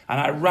block, and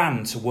I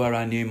ran to where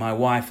I knew my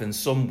wife and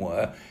son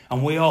were,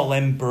 and we all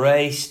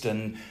embraced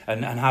and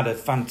had a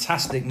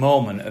fantastic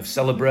moment of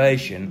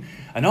celebration.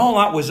 And all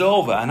that was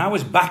over, and I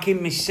was back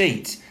in my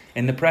seat,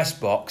 in the press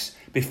box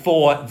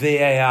before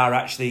VAR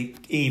actually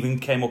even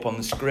came up on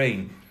the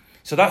screen.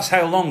 So that's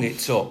how long it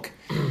took.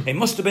 It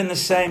must have been the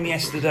same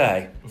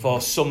yesterday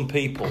for some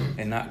people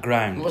in that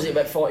ground. Was it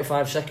about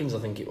 45 seconds, I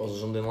think it was, or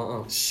something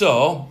like that?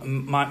 So,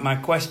 my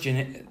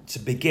question to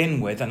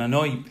begin with, and I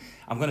know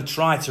I'm going to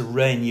try to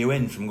rein you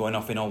in from going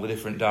off in all the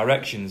different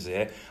directions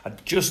here. I'm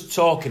just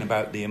talking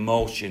about the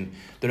emotion.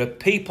 There are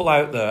people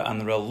out there,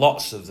 and there are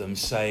lots of them,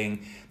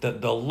 saying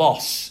that the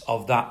loss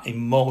of that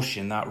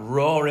emotion, that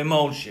raw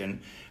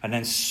emotion, and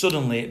then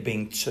suddenly it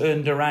being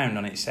turned around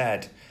on its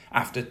head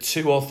after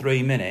 2 or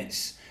 3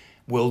 minutes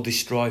will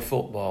destroy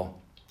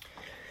football.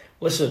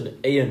 Listen,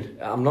 Ian,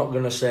 I'm not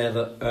going to say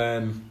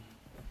that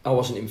I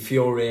wasn't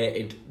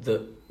infuriated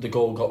that the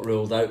goal got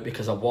ruled out,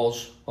 because I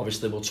was.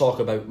 Obviously, we'll talk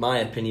about my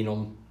opinion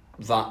on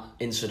that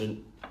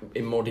incident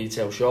in more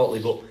detail shortly,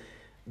 but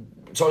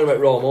talking about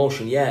raw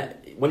emotion, yeah,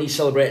 when you're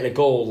celebrating a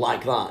goal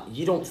like that,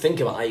 you don't think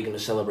about how you're going to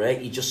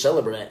celebrate, you just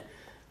celebrate.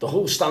 The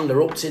whole stand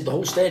erupted, the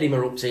whole stadium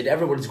erupted,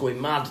 everybody's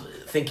going mad,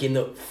 thinking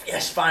that,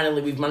 yes,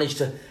 finally we've managed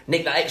to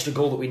nick that extra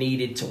goal that we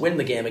needed to win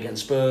the game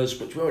against Spurs,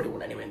 which we already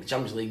won anyway in the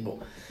Champions League, but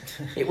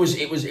it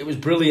was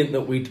brilliant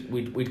that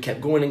we'd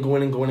kept going and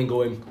going and going and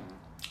going.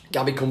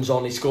 Gabby comes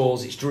on, he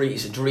scores,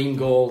 it's a dream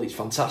goal, it's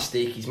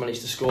fantastic, he's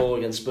managed to score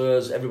against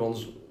Spurs,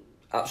 everyone's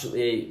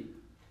absolutely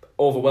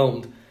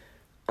overwhelmed,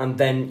 and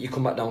then you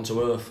come back down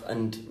to earth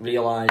and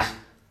realise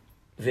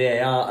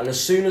VAR, and as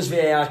soon as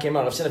VAR came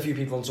out, I've seen a few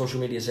people on social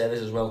media say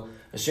this as well,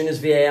 as soon as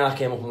VAR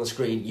came up on the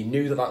screen, you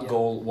knew that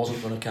goal wasn't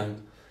going to count,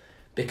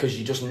 because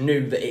you just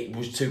knew that it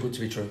was too good to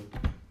be true.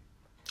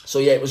 So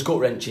yeah, it was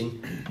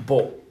gut-wrenching,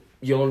 but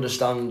you'll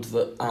understand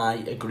that I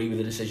agree with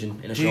the decision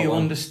in a short Do you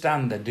line.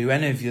 understand that? Do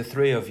any of you,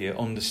 three of you,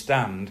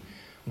 understand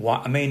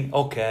what... I mean,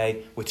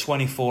 OK, we're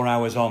 24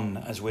 hours on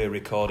as we're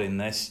recording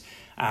this,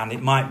 and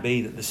it might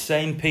be that the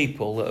same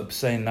people that are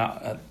saying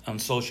that on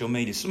social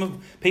media, some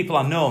of people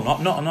I know, not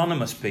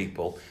anonymous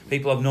people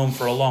I've known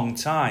for a long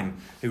time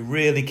who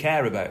really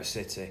care about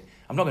City.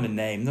 I'm not going to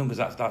name them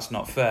because that's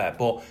not fair,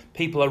 but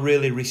people I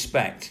really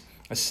respect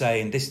are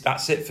saying,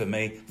 that's it for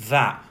me,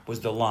 that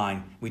was the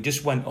line. We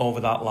just went over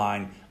that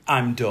line.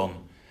 I'm done.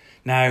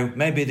 Now,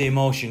 maybe the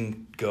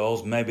emotion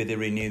goes, maybe they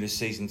renew the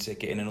season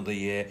ticket in another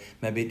year,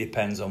 maybe it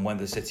depends on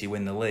whether City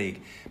win the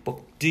league. But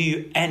do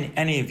you,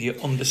 any of you,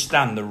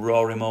 understand the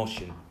raw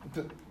emotion?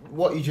 But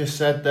what you just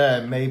said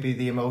there, maybe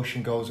the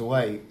emotion goes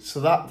away.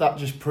 So that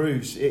just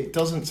proves it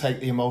doesn't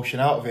take the emotion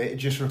out of it, it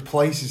just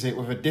replaces it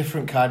with a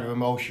different kind of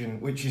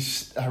emotion, which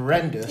is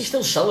horrendous. You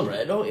still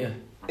celebrate, don't you?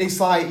 It's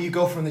like you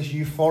go from this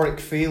euphoric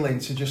feeling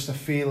to just a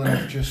feeling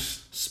of just...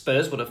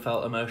 Spurs would have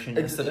felt emotion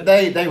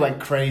yesterday. They went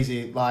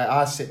crazy. Like,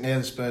 I sit near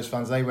the Spurs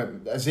fans. They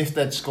went as if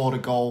they'd scored a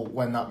goal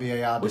when that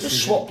VAR decision. We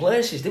just swapped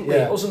places, didn't we?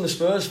 Yeah. Us and the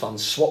Spurs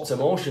fans swapped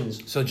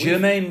emotions. So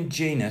Jermaine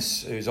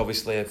Genius, who's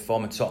obviously a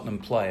former Tottenham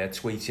player,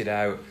 tweeted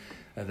out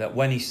that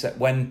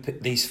when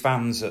these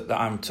fans that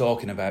I'm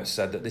talking about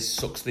said that this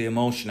sucks the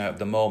emotion out of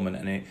the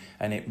moment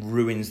and it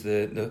ruins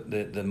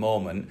the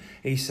moment,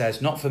 he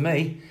says, not for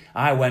me.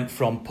 I went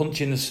from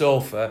punching the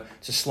sofa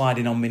to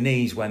sliding on my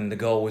knees when the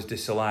goal was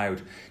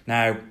disallowed.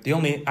 Now, the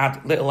only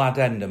little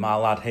addendum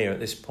I'll add here at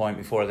this point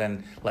before I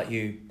then let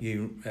you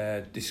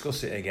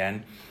discuss it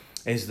again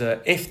is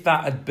that if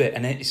that had been,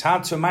 and it's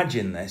hard to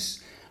imagine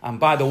this, and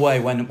by the way,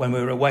 when we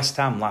were at West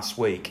Ham last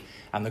week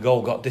and the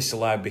goal got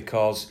disallowed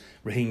because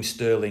Raheem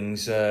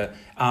Sterling's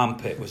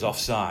armpit was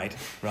offside,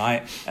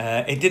 right?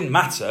 It didn't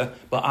matter,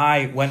 but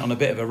I went on a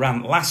bit of a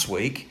rant last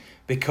week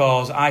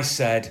because I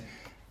said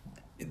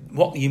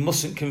what you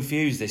mustn't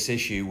confuse this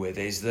issue with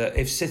is that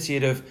if City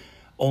had have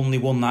only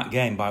won that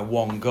game by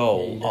one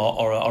goal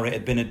or it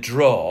had been a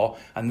draw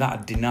and that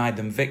had denied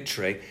them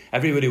victory,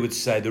 everybody would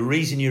say the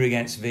reason you're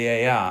against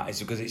VAR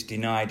is because it's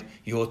denied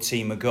your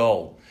team a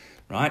goal,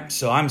 right?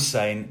 So I'm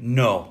saying,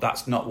 no,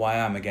 that's not why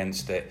I'm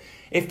against it.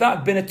 If that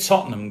had been a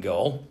Tottenham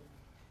goal,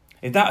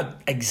 if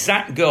that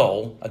exact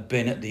goal had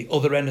been at the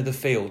other end of the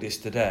field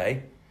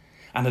yesterday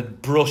and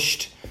had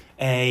brushed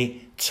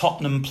a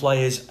Tottenham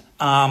player's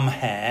arm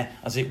hair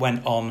as it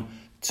went on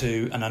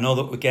to, and I know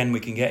that again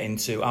we can get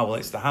into,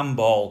 it's the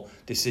handball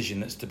decision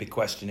that's to be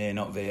questioned here,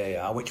 not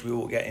VAR, which we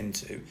will get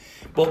into.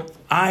 But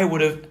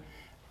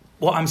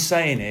what I'm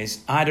saying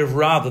is, I'd have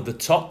rather the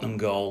Tottenham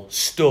goal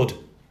stood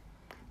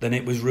than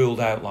it was ruled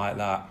out like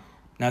that.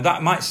 Now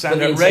that might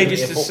sound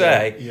outrageous to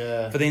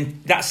say,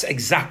 that's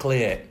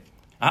exactly it.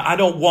 I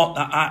don't want...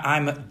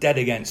 I'm dead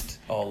against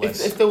all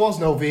this. If there was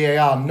no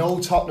VAR,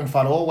 no Tottenham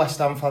fan or West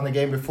Ham fan the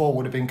game before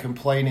would have been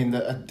complaining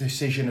that a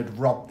decision had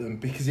robbed them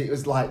because it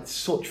was like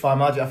such fine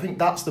margin. I think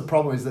that's the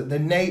problem, is that the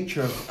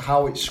nature of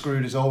how it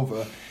screwed us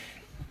over.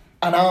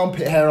 An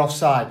armpit hair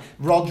offside.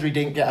 Rodri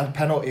didn't get a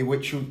penalty,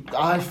 which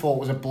I thought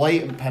was a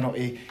blatant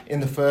penalty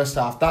in the first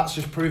half. That's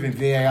just proving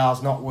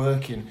VAR's not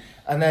working.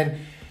 And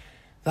then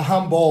the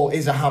handball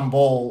is a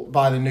handball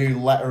by the new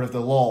letter of the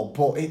law,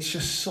 but it's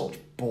just such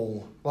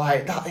bull.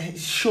 Like that, it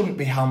shouldn't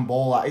be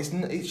handball. That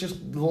it's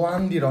just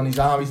landed on his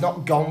arm. He's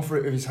not gone for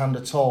it with his hand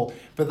at all.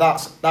 But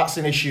that's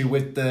an issue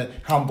with the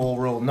handball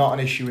rule, not an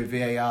issue with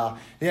VAR.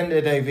 At the end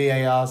of the day,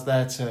 VAR's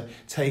there to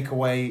take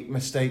away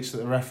mistakes that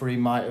the referee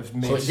might have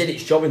missed. So it did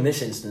its job in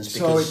this instance.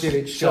 Because So it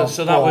did its job.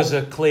 So that was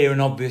a clear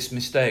and obvious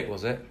mistake,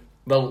 was it?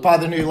 Well, by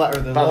the new letter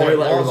of the law. by the new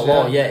letter of the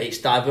law, yeah, it's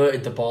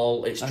diverted the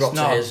ball, it's dropped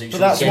not- to Jesus. But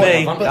that's To what,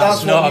 me, but that's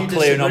that's not what a you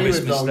clear and disagree obvious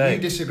with, though. mistake.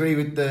 You disagree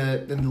with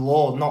the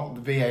law, not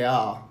the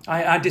VAR.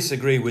 I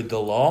disagree with the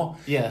law.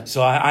 Yeah.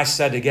 So I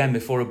said again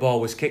before a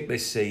ball was kicked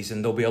this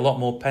season, there'll be a lot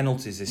more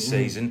penalties this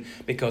season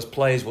because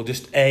players will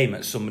just aim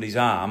at somebody's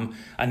arm,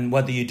 and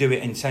whether you do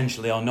it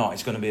intentionally or not,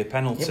 it's going to be a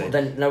penalty. Yeah, but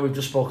then now we've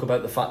just spoke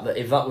about the fact that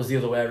if that was the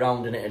other way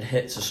around and it had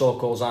hit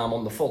Sissoko's arm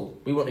on the full,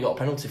 we wouldn't have got a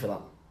penalty for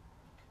that.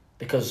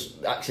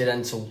 Because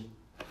accidental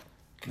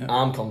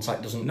arm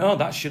contact doesn't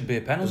that should be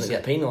a penalty. doesn't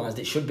get penalised.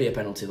 It should be a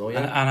penalty though,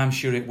 yeah. And I'm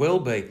sure it will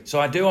be. So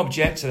I do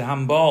object to the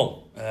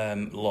handball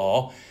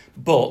law,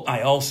 but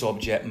I also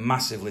object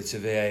massively to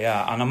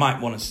VAR. And I might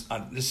want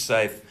to just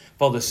say,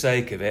 for the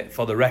sake of it,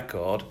 for the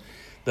record,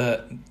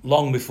 that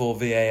long before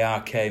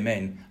VAR came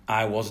in,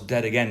 I was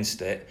dead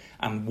against it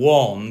and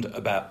warned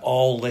about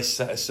all this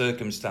set of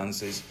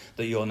circumstances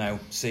that you're now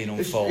seeing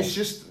unfold. It's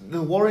just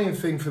the worrying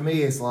thing for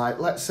me is like,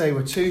 let's say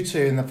we're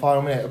 2-2 in the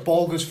final minute, a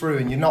ball goes through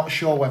and you're not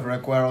sure whether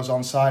Aguero's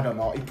onside or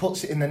not. He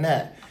puts it in the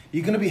net.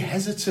 You're going to be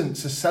hesitant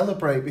to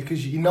celebrate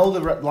because you know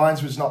the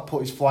linesman's not put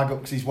his flag up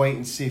because he's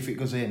waiting to see if it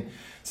goes in.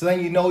 So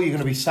then you know you're going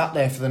to be sat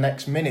there for the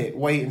next minute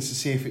waiting to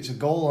see if it's a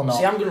goal or not.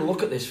 See, I'm going to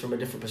look at this from a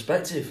different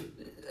perspective.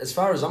 As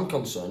far as I'm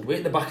concerned, we're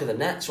at the back of the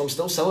net, so I'm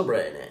still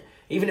celebrating it.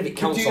 Even if it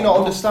counts. But do you not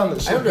understand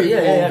that some people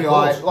will be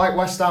like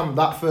West Ham,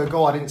 that third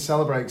goal I didn't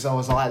celebrate because I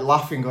was like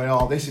laughing going,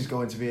 oh, this is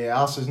going to be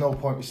VAR, so there's no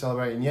point me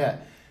celebrating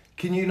yet.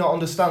 Can you not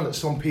understand that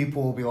some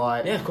people will be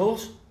like, yeah, of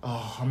course.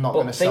 Oh, I'm not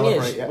going to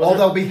celebrate yet. Or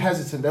they'll be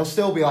hesitant. They'll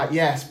still be like,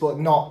 yes, but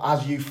not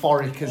as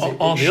euphoric as it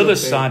On should the other be.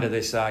 side of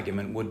this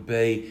argument would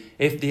be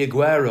if the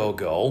Aguero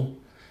goal,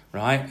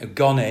 right, had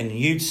gone in,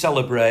 you'd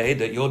celebrated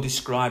that you're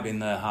describing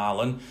there,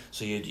 Haaland,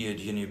 so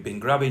you'd been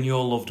grabbing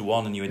your loved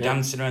one and you were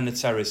dancing around the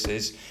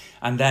terraces,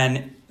 and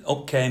then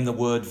up came the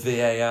word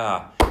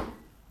VAR.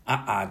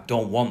 I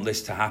don't want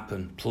this to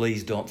happen.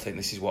 Please don't think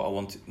this is what I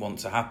want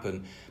to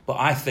happen. But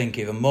I think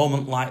if a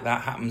moment like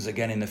that happens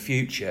again in the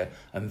future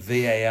and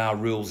VAR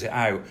rules it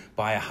out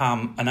by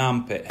an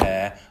armpit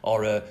hair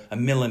or a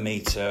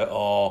millimetre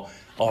or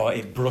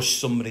it brushed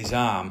somebody's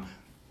arm,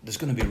 there's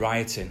going to be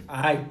rioting.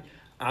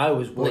 I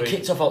was worried. Well, it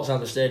kicked off outside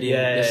the stadium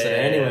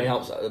yesterday anyway, yeah.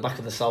 outside at the back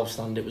of the south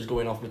stand. It was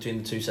going off between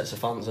the two sets of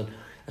fans, and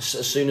as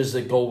soon as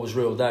the goal was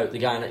ruled out, the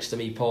guy next to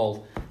me,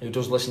 Paul, who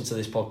does listen to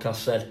this podcast,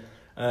 said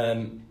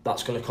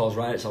that's going to cause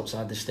riots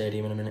outside this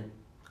stadium in a minute.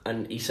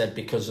 And he said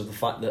because of the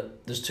fact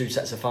that there's two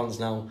sets of fans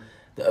now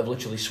that have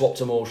literally swapped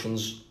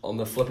emotions on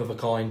the flip of a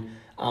coin,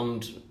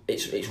 and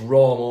it's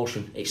raw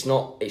emotion. It's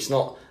not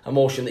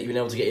emotion that you've been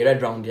able to get your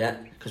head round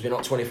yet because we're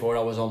not 24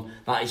 hours on.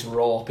 That is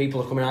raw.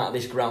 People are coming out of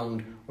this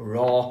ground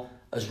raw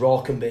as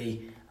raw can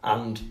be,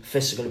 and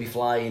fists are going to be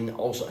flying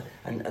also,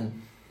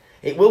 and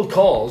it will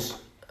cause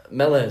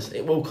melees.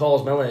 It will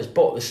cause melees,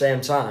 but at the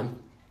same time,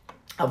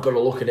 I've got to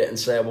look at it and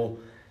say, well,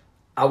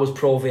 I was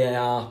pro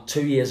VAR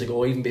 2 years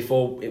ago, even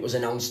before it was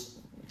announced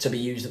to be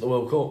used at the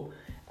World Cup.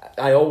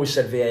 I always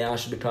said VAR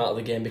should be part of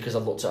the game because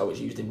I've looked at how it's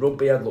used in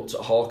rugby, I've looked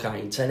at Hawkeye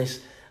in tennis,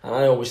 and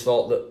I always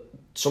thought that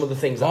some of the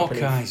things that happen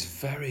in Hawkeye is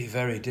very,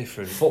 very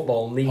different.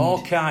 Football need...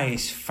 Hawkeye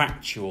is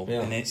factual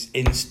and it's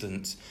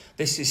instant.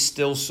 This is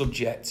still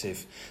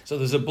subjective. So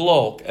there's a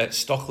bloke at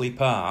Stockley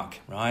Park,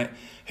 right,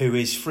 who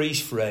is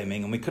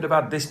freeze-framing, and we could have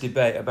had this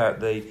debate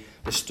about the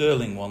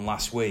Sterling one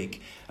last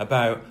week,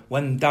 about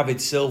when David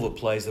Silva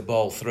plays the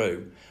ball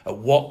through, at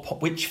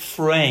which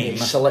frame... He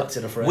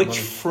selected a frame. Which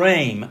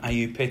frame are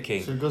you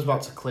picking? So it goes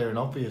back to clear and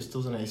obvious,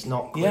 doesn't it? It's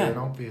not clear and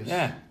obvious.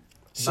 Yeah.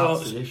 So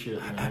that's the issue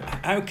at the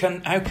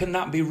minute. how can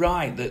that be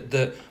right?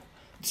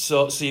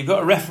 So you've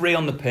got a referee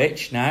on the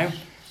pitch now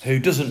who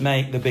doesn't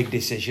make the big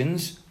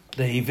decisions.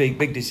 The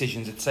big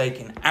decisions are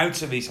taken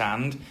out of his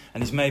hand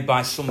and is made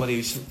by somebody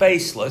who's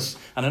faceless.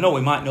 And I know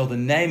we might know the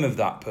name of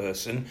that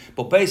person,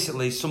 but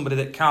basically somebody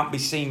that can't be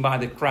seen by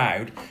the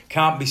crowd,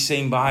 can't be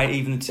seen by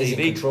even the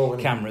TV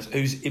cameras,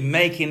 who's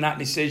making that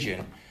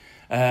decision.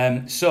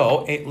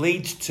 So it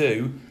leads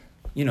to,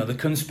 the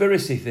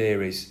conspiracy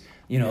theories.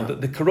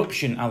 The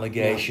corruption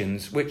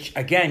allegations, which,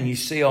 again, you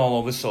see all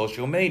over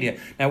social media.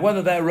 Now,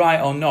 whether they're right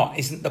or not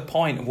isn't the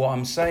point of what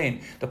I'm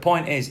saying. The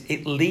point is,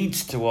 it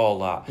leads to all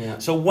that. Yeah.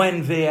 So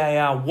when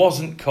VAR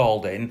wasn't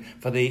called in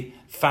for the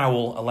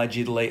foul,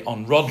 allegedly,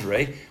 on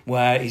Rodri,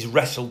 where he's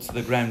wrestled to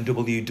the ground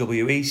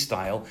WWE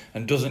style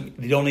and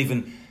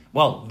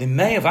they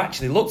may have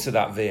actually looked at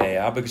that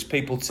VAR because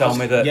people tell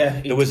me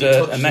that there was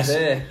a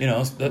message,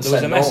 there was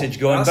a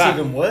message going back. That's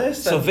even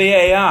worse. So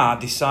VAR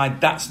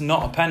decide that's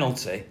not a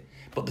penalty.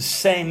 But the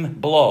same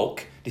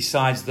bloke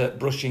decides that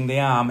brushing the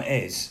arm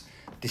is.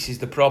 This is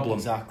the problem.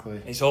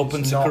 Exactly. It's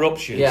open It's to not-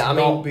 corruption. Yeah, I It's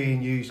mean, not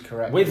being used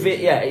correctly.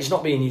 it's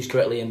not being used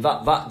correctly, and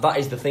that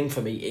is the thing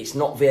for me. It's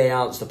not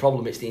VAR that's the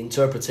problem, it's the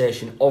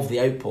interpretation of the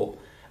output,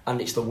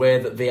 and it's the way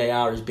that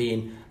VAR is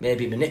being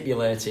maybe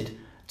manipulated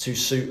to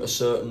suit a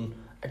certain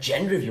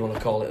agenda, if you want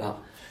to call it that.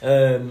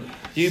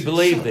 Do you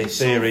believe the it's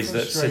so theories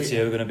that City frustrating.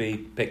 are going to be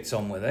picked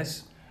on with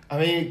this? I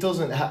mean, it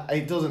doesn't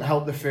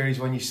help the theories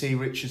when you see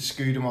Richard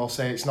Scudamore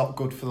say it's not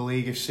good for the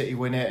league if City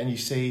win it, and you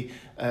see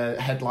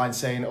headlines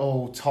saying,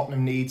 "Oh,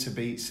 Tottenham need to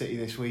beat City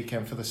this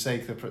weekend for the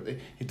sake of the."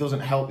 It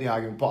doesn't help the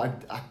argument,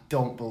 but I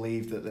don't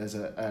believe that there's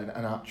an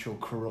actual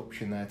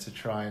corruption there to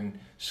try and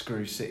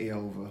screw City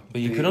over.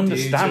 But you can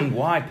understand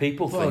why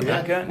people think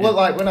that, can't you? Well,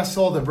 like when I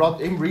saw the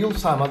rod in real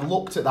time, I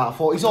looked at that. I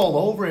thought he's all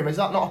over him. Is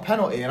that not a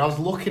penalty? And I was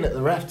looking at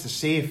the ref to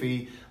see if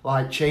he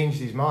changed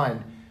his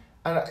mind.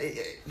 And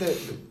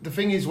the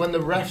thing is, when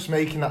the ref's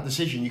making that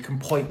decision, you can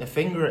point the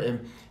finger at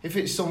him. If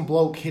it's some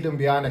bloke hidden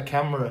behind a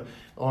camera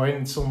or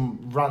in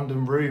some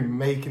random room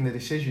making the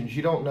decisions,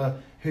 you don't know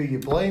who you're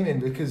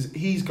blaming, because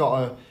he's got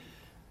to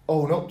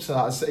own up to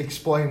that,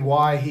 explain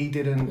why he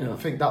didn't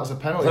think that was a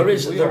penalty. There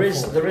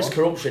is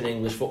corruption in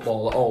English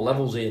football at all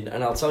levels, Ian,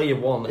 and I'll tell you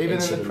one. Even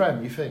incident. in the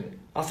Prem, you think?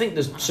 I think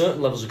there's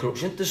certain levels of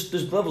corruption.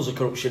 There's levels of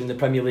corruption in the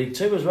Premier League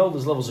too, as well.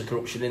 There's levels of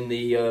corruption in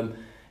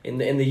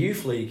the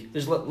youth league.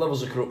 There's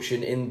levels of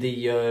corruption in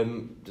the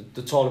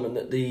tournament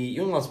that the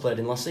young lads played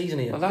in last season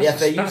here. Well, the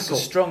FA Youth that's a Cup.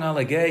 strong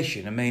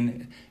allegation. I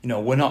mean,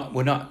 you're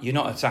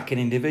not attacking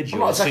individuals, I'm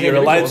not so attacking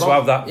you're allowed individuals. to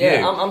have that view.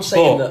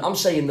 Yeah, I'm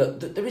saying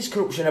that there is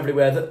corruption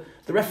everywhere. That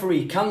the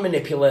referee can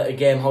manipulate a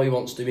game how he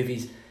wants to if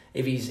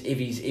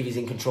he's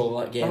in control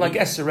of that game. Well, I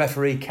guess the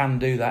referee can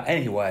do that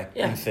anyway,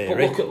 in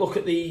theory. But look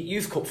at the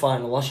Youth Cup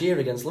final last year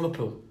against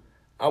Liverpool.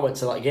 I went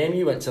to that game,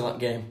 you went to that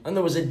game, and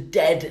there was a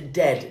dead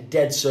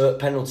cert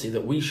penalty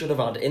that we should have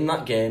had in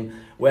that game,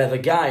 where the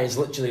guy has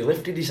literally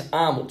lifted his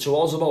arm up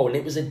towards the ball, and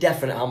it was a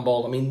definite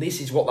handball. I mean,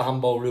 this is what the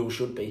handball rule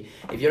should be.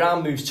 If your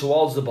arm moves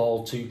towards the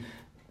ball to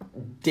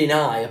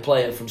deny a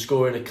player from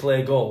scoring a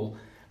clear goal,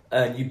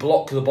 and you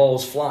block the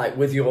ball's flight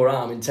with your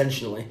arm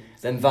intentionally,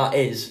 then that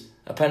is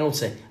a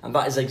penalty. And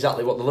that is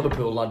exactly what the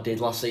Liverpool lad did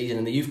last season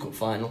in the Youth Cup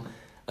final,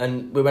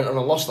 and we went on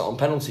and lost that on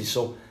penalties.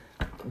 So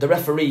the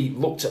referee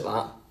looked at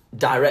that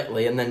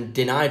directly and then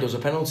denied us a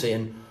penalty,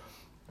 and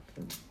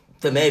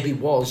there maybe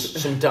was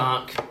some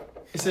dark.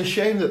 It's a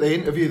shame that they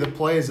interview the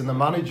players and the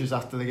managers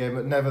after the game,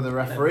 but never the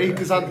referee,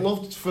 because I'd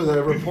love for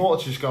the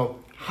reporter to just go,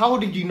 how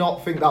did you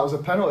not think that was a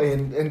penalty,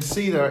 and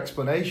see their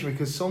explanation,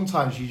 because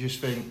sometimes you just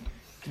think,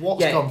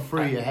 what's gone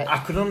through your head? I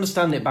could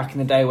understand it back in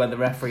the day when the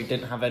referee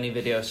didn't have any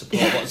video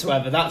support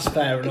whatsoever. That's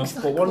fair enough.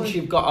 Exactly. But once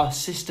you've got a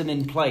system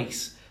in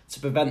place to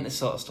prevent this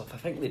sort of stuff, I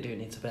think they do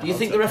need to be. Do you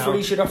think the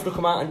referee should have to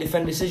come out and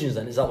defend decisions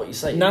then? Is that what you're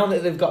saying? Now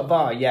that they've got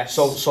VAR, yes.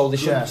 So they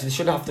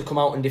should have to come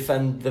out and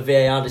defend the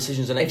VAR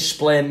decisions and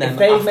explain them If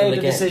they after made the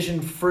a game.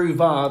 decision through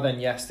VAR, then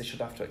yes, they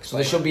should have to So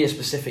explain. there should be a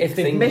specific If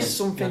they've thing missed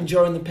then. something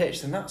during the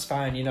pitch, then that's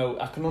fine.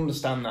 I can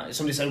understand that. If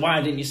somebody said,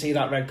 "Why didn't you see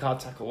that red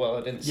card tackle?" Well,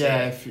 I didn't see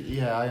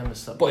it. I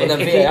understand. But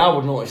then if VAR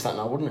would notice that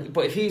now, wouldn't it?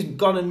 But if he's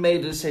gone and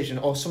made a decision,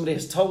 or somebody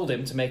has told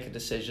him to make a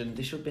decision,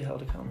 they should be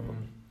held accountable.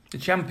 The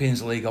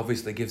Champions League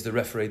obviously gives the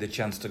referee the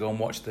chance to go and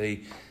watch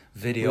the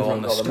video We've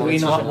on not the got the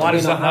screen. monitors. Why Do we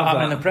does not that not have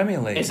happen in that? the Premier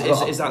League? Is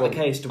that the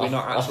case? Do we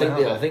not actually have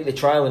I that? think they're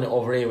trialling it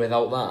over here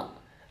without that,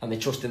 and they're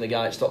trusting the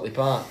guy at Stockley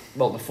Park.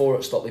 Well, the four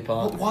at Stockley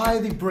Park. But why are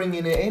they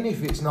bringing it in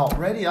if it's not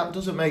ready? That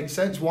doesn't make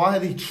sense. Why are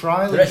they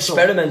trialing? They're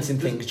experimenting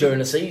things during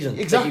the season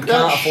Exactly. that you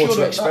can't afford to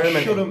That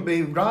experiment. shouldn't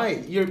be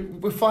right.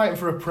 We're fighting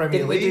for a Premier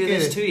Didn't we League. do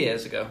this here. 2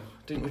 years ago?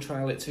 Didn't we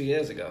trial it 2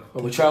 years ago?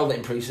 Well, we trialled it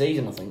in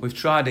pre-season, I think. We've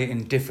tried it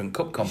in different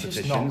cup It's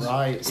competitions. just not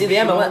right. See, It the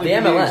should MLS only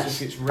be used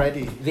if it's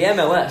ready. The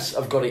MLS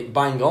have got it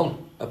bang on,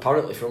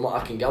 apparently, from what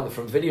I can gather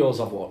from videos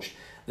I've watched.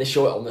 They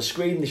show it on the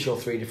screen, they show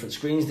 3 different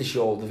screens, they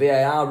show the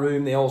VAR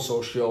room, they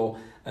also show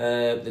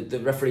the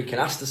referee can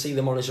ask to see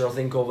the monitor, I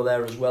think, over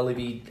there as well if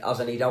he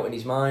has any doubt in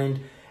his mind.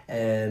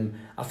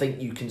 I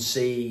think you can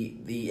see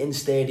the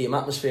in-stadium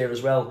atmosphere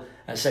as well,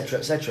 etc.,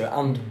 etc.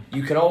 And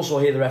you can also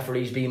hear the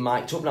referees being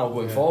mic'd up now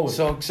going forward.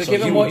 So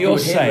given what you're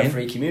would hear saying- the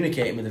referee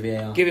communicating with the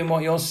VAR. Given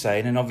what you're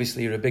saying, and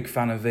obviously you're a big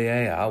fan of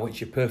VAR,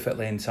 which you're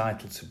perfectly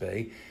entitled to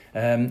be,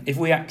 if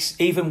we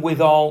even with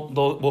all,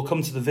 we'll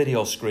come to the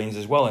video screens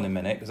as well in a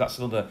minute, because that's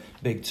another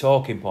big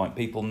talking point,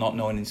 people not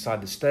knowing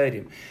inside the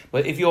stadium.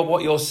 But if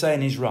what you're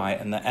saying is right,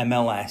 and the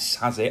MLS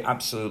has it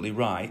absolutely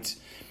right,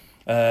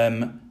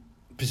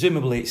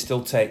 presumably it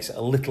still takes a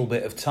little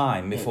bit of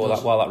time before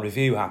while that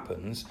review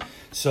happens.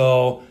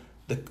 So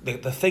the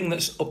thing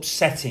that's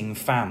upsetting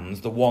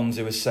fans, the ones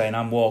who are saying,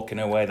 I'm walking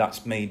away,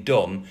 that's me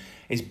done,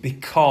 is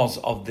because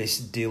of this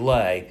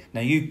delay.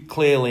 Now, you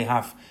clearly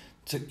have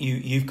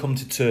you've come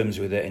to terms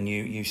with it, and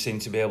you seem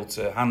to be able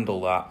to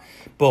handle that.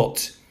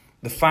 But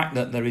the fact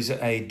that there is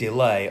a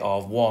delay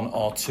of 1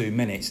 or 2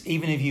 minutes,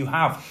 even if you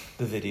have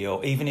the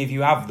video, even if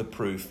you have the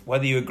proof,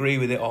 whether you agree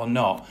with it or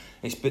not,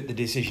 the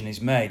decision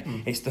is made.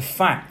 It's the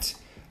fact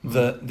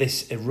that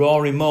this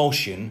raw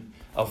emotion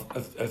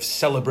of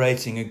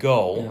celebrating a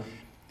goal,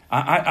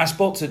 I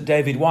spoke to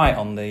David White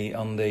on the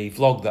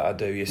vlog that I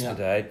do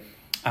yesterday,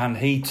 and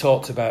he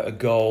talked about a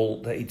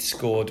goal that he'd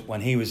scored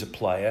when he was a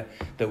player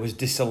that was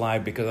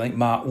disallowed because I think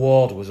Mark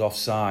Ward was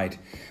offside.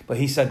 But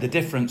he said the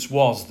difference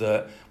was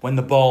that when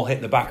the ball hit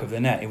the back of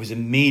the net, it was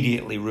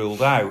immediately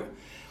ruled out.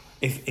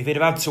 If he'd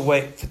have had to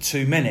wait for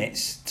 2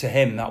 minutes, to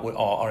him that would,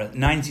 or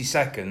 90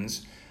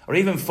 seconds, or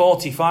even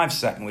 45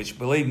 seconds, which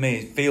believe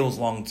me feels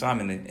long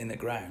time in the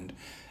ground.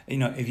 You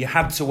know, if you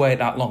had to wait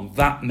that long,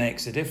 that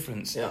makes a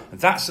difference. Yeah. And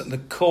that's at the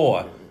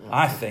core,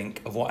 I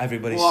think, of what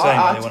everybody's saying.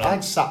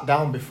 I'd sat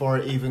down before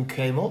it even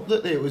came up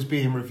that it was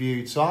being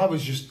reviewed, so I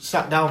was just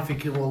sat down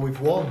thinking, well, we've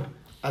won,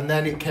 and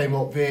then it came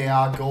up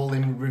VAR goal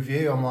in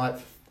review. I'm like,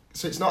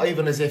 so it's not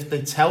even as if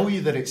they tell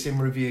you that it's in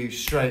review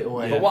straight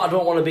away. But what I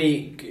don't want to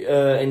be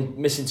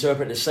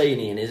misinterpreted as saying,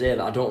 Ian, is here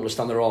that I don't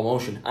understand the raw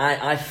emotion.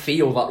 I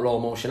feel that raw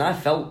emotion. I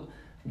felt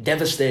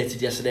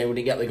devastated yesterday when we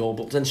didn't get the goal,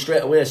 but then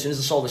straight away, as soon as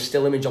I saw the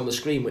still image on the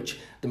screen, which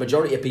the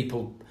majority of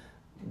people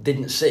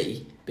didn't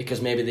see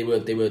because maybe they were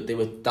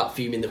that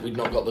fuming that we'd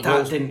not got the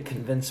goals. That didn't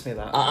convince me.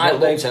 That I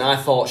looked and I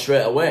thought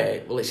straight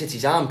away, well, it's hit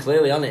his arm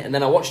clearly, hasn't it? And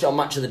then I watched it on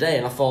Match of the Day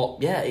and I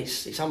thought, yeah,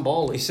 it's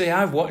handball. You see,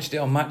 I've watched it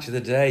on Match of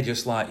the Day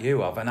just like you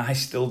have, and I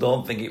still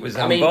don't think it was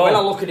handball. I mean, when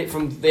I look at it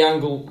from the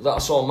angle that I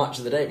saw on Match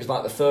of the Day, it was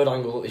like the third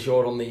angle that they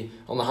showed on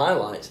the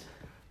highlights.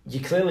 You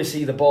clearly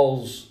see the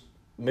ball's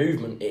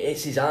movement. It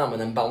hits his arm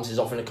and then bounces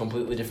off in a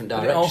completely different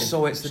direction. But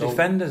also, it's the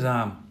defender's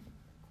arm,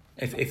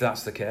 if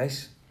that's the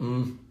case.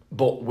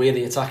 But we're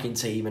the attacking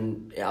team,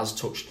 and it has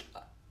touched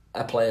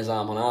a player's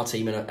arm on our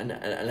team and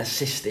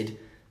assisted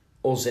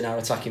us in our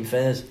attacking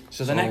phase.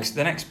 So the next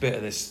bit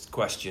of this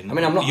question. I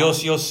mean, I'm not.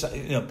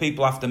 You're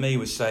people after me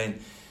was saying,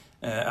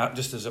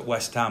 just as at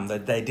West Ham,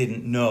 that they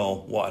didn't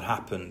know what had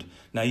happened.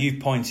 Now you've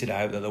pointed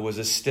out that there was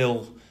a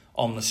still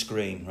on the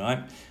screen,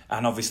 right?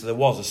 And obviously there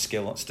was a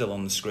still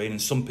on the screen,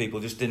 and some people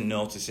just didn't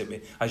notice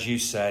it, as you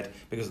said,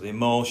 because of the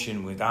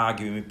emotion, with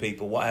arguing with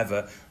people,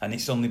 whatever, and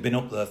it's only been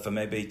up there for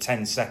maybe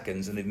 10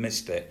 seconds and they've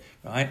missed it,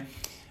 right?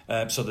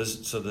 So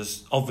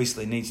there's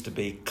obviously needs to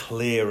be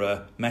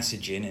clearer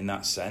messaging in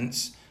that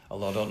sense,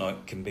 although I don't know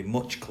it can be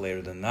much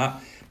clearer than that.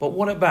 But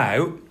what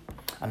about,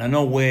 and I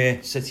know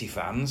we're City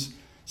fans,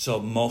 so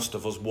most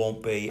of us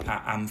won't be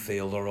at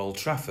Anfield or Old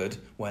Trafford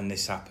when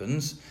this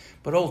happens,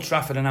 but Old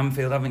Trafford and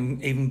Anfield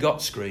haven't even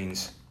got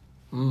screens.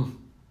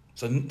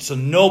 So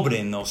nobody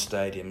in those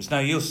stadiums. Now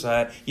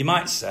you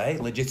might say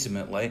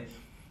legitimately,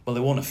 well,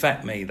 it won't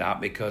affect me that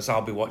because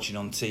I'll be watching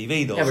on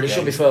TV those games. Yeah, but it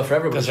should be fair for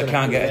everybody because I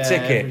can't get a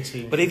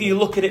ticket. But if you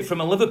look at it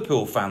from a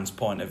Liverpool fan's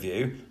point of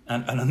view,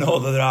 and I know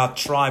that there are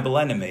tribal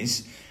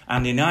enemies,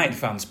 and United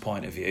fans'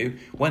 point of view,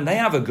 when they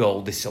have a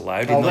goal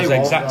disallowed in those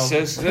exact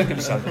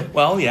circumstances,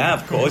 well, yeah,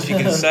 of course you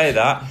can say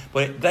that,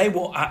 but they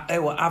will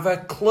have a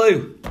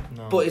clue.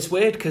 No. But it's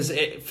weird because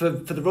for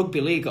the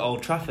rugby league at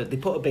Old Trafford, they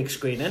put a big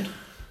screen in.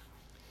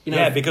 You know,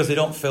 yeah, because they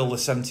don't fill the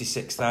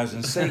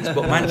 76,000 seats.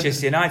 But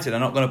Manchester United are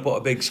not going to put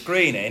a big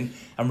screen in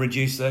and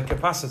reduce their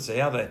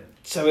capacity, are they?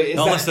 So it is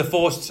not unless they're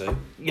forced to.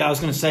 Yeah, I was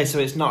going to say, so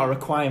it's not a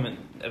requirement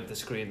of the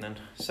screen then.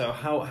 So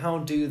how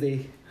do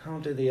they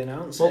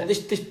announce it? Well,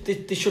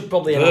 they should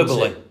probably announce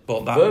it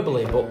but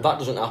that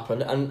doesn't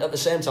happen. And at the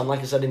same time, like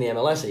I said in the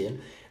MLS, Ian,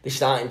 they're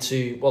starting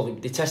to. Well,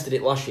 they tested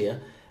it last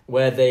year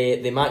where they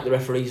mic the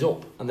referees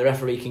up, and the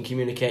referee can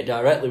communicate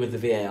directly with the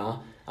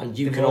VAR. And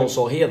you can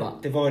also hear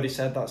that. They've already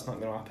said that's not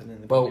going to happen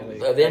in the Premier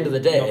League. At the end of the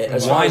day,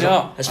 as far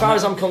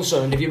as I'm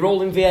concerned, if you're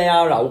rolling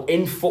VAR out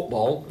in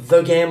football,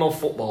 the game of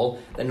football,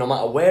 then no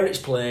matter where it's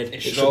played,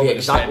 it should be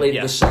exactly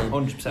the same.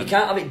 100%. You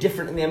can't have it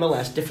different in the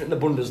MLS, different in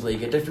the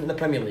Bundesliga, different in the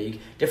Premier League,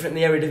 different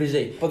in the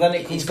Eredivisie. But then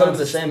it comes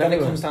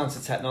down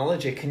to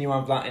technology. Can you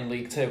have that in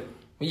League 2?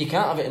 Well, you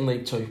can't have it in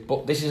League 2.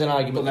 But this is an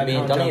argument that me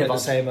and Danny have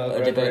had.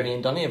 A debate me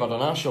and Danny have had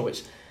on our show.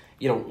 It's,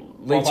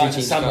 League 2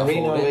 teams San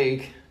Marino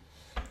League.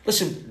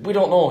 Listen, we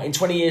don't know. In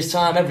 20 years'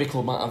 time, every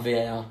club might have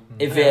VAR.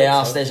 If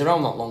VAR stays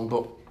around that long,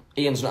 but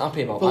Ian's not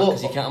happy about that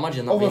because he can't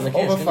imagine that being the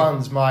case. Other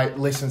fans might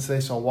listen to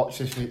this or watch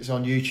this if it's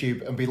on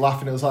YouTube and be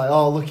laughing. It was like,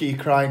 oh, look at you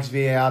crying because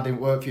VAR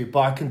didn't work for you. But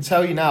I can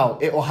tell you now,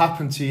 it will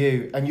happen to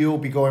you and you'll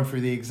be going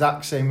through the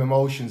exact same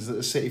emotions that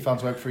the City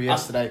fans went through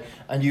yesterday,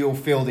 and you'll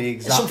feel the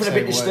exact same way. There's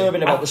something a bit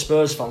disturbing about the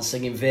Spurs fans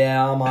singing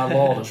VAR, my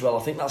lord, as well.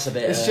 I think that's a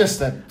bit... It's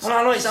just a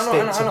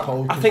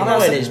I think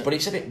it is, but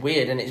it's a bit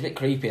weird and it's a bit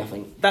creepy, I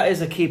think. That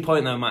is a key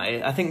point though,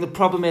 Matty. I think the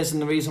problem is,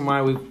 and the reason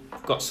why we've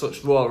got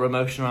such raw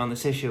emotion around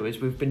this issue, is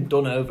we've been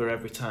done over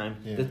every time.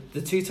 Yeah.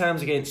 The 2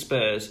 times against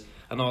Spurs,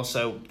 and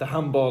also the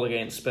handball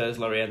against Spurs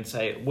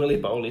Loriente, Willy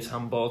Bowley's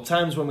handball,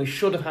 times when we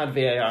should have had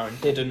VAR and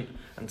didn't,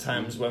 and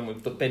times when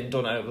we've been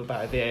done over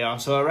by VAR.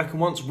 So I reckon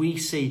once we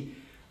see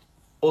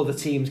other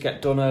teams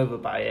get done over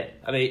by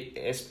it, I mean,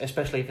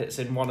 especially if it's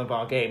in one of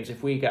our games,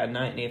 if we get a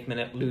 90th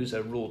minute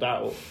loser ruled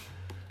out,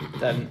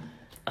 then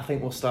I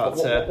think we'll start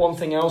to... One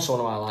thing I also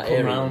want to highlight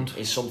here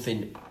is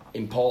something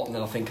important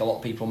that I think a lot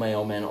of people may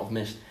or may not have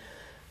missed.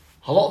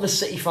 A lot of the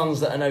City fans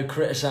that are now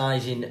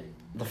criticising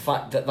the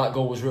fact that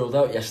goal was ruled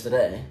out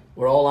yesterday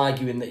were all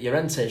arguing that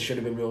Llorente should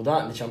have been ruled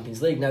out in the Champions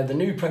League. Now, the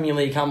new Premier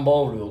League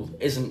handball rule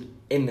isn't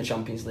in the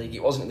Champions League.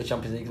 It wasn't in the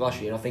Champions League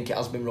last year. I think it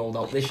has been rolled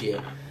out this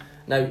year.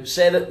 Now,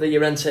 say that the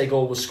Llorente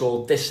goal was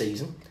scored this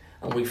season,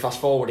 and we fast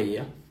forward a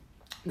year,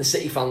 the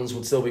City fans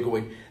would still be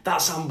going,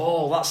 that's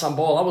handball, that's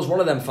handball. I was one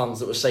of them fans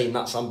that was saying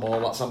that's handball,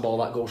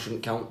 that goal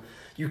shouldn't count.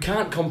 You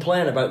can't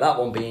complain about that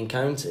one being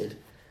counted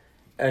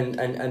and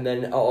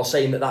then or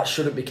saying that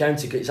shouldn't be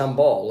counted because it's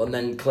handball and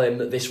then claim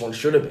that this one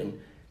should have been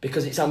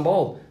because it's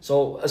handball.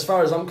 So as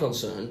far as I'm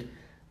concerned,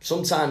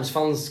 sometimes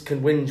fans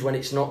can whinge when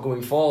it's not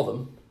going for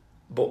them,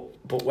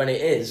 but when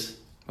it is...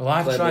 Well,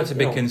 I've tried to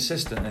be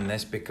consistent in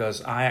this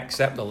because I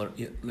accept the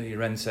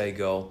Llorente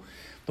goal.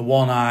 The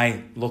one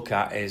I look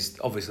at is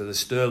obviously the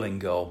Sterling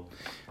goal.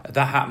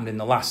 That happened in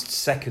the last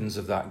seconds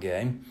of that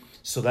game,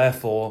 so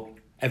therefore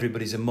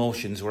everybody's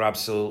emotions were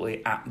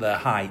absolutely at their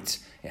height.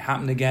 It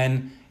happened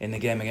again in the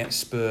game against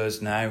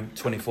Spurs now,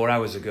 24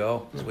 hours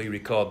ago, as we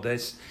record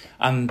this,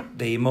 and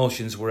the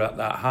emotions were at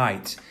that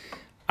height.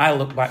 I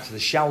look back to the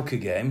Schalke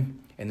game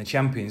in the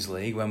Champions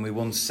League when we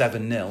won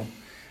 7-0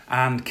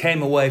 and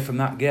came away from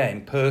that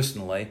game,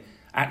 personally,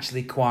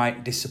 actually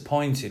quite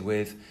disappointed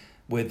with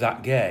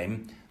that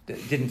game.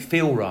 It didn't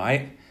feel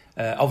right.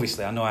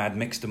 Obviously, I know I had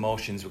mixed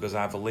emotions because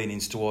I have a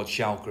leanings towards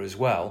Schalke as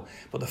well.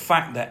 But the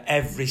fact that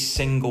every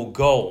single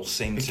goal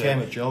seemed became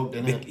a joke,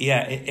 didn't it?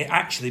 Yeah, it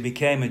actually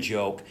became a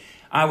joke.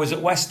 I was at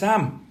West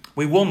Ham.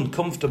 We won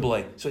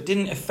comfortably, so it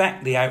didn't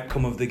affect the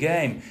outcome of the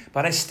game.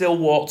 But I still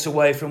walked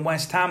away from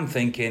West Ham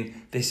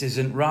thinking, this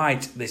isn't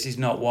right, this is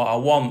not what I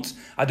want.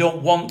 I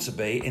don't want to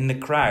be in the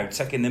crowd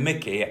taking the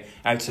mickey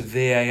out of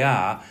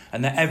VAR,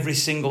 and that every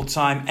single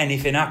time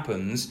anything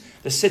happens,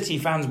 the City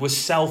fans were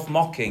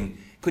self-mocking.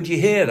 Could you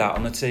hear that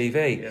on the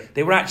TV? Yeah.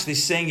 They were actually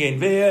singing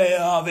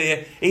VAR,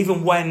 VAR,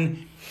 even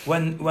when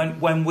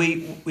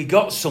we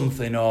got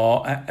something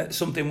or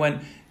something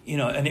went... You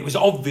know, and it was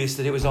obvious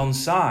that it was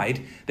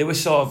onside. They were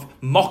sort of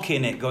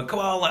mocking it, going, "Come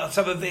on, let's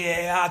have a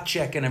VAR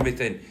check and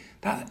everything."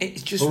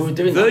 It's just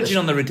verging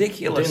on the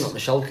ridiculous. We're doing that the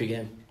Schalke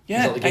game.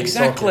 Yeah,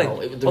 exactly.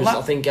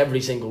 I think every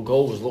single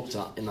goal was looked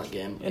at in that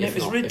game, and it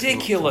was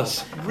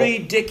ridiculous.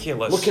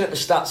 Ridiculous. Looking at the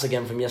stats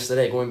again from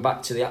yesterday, going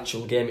back to the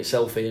actual game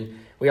itself, Ian,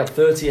 we had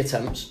 30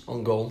 attempts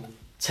on goal,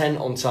 10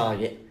 on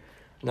target.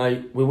 Now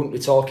we wouldn't be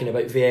talking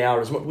about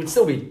VAR as much. We'd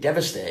still be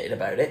devastated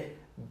about it.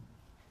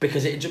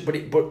 Because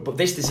but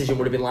this decision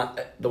would have been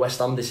like the West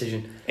Ham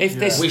decision. We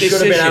should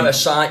have been out of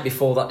sight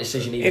before that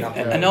decision even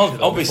happened. And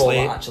obviously,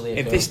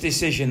 if this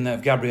decision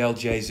of Gabriel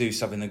Jesus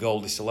having the goal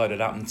disallowed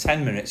had happened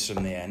 10 minutes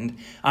from the end,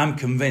 I'm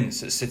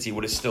convinced that City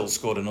would have still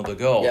scored another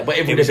goal. Yeah, but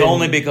it was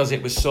only because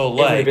it was so late.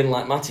 It would have been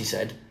like Matty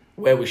said,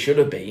 where we should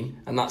have been,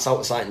 and that's out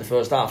of sight in the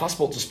first half. I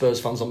spoke to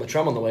Spurs fans on the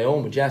tram on the way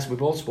home with Jess. We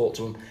both spoke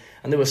to them,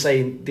 and they were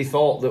saying they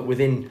thought that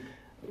within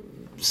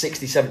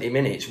 60, 70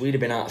 minutes we'd have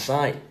been out of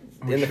sight.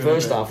 In the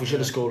first half, we should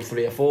have scored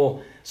 3 or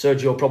 4.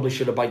 Sergio probably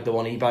should have bagged the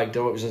one he bagged,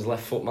 though it was his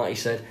left foot, Matty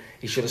said.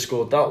 He should have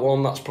scored that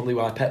one. That's probably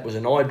why Pep was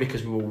annoyed,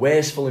 because we were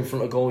wasteful in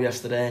front of goal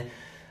yesterday.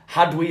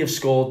 Had we have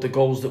scored the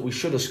goals that we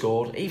should have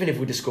scored, even if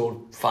we'd have scored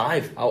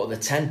 5 out of the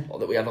 10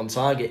 that we had on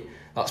target,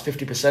 that's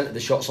 50% of the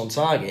shots on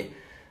target,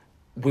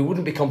 we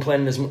wouldn't be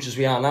complaining as much as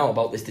we are now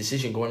about this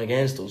decision going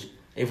against us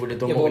if we'd have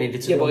done what we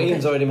needed to do. Yeah, but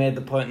Ian's already made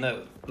the point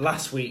that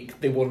last week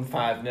they won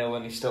 5-0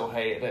 and he still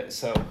hated it,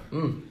 so...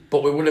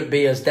 But we wouldn't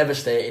be as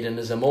devastated and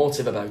as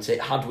emotive about it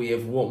had we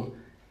have won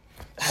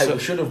how we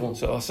should have won.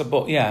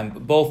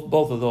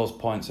 Both of those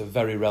points are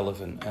very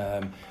relevant.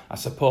 I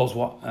suppose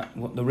what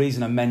the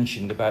reason I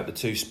mentioned about the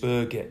 2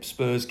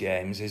 Spurs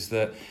games is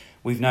that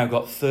we've now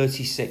got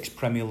 36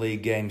 Premier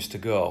League games to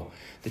go.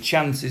 The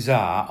chances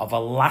are of a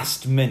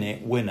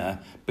last-minute winner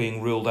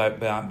being ruled out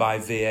by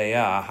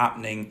VAR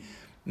happening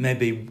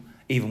maybe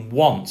even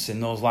once in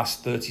those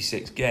last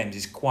 36 games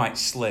is quite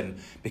slim,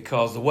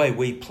 because the way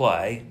we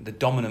play, the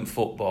dominant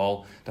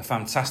football, the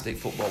fantastic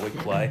football we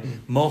play,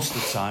 most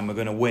of the time we're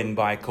going to win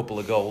by a couple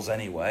of goals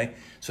anyway,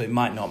 so it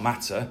might not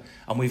matter.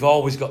 And we've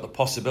always got the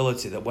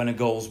possibility that when a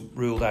goal's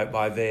ruled out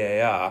by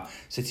VAR,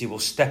 City will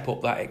step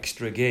up that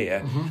extra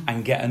gear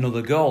and get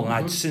another goal. And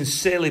I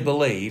sincerely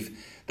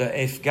believe that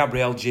if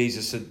Gabriel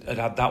Jesus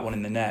had that one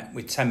in the net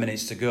with 10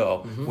 minutes to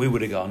go, we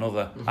would have got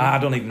another. I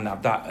don't even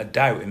have a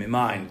doubt in my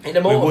mind. We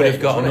would have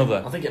got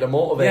another. I think it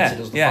motivated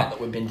us, the fact that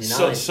we've been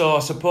denied. So I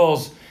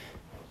suppose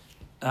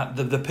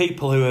the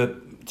people who are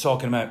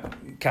talking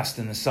about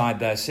casting aside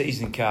their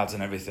season cards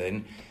and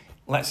everything,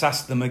 let's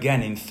ask them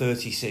again in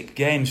 36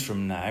 games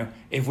from now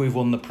if we've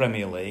won the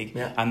Premier League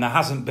and there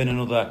hasn't been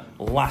another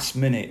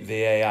last-minute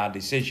VAR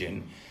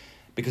decision,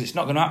 because it's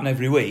not going to happen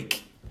every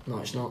week. No,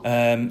 it's not.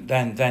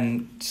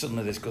 Then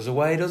suddenly this goes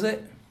away, does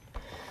it?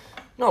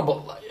 No,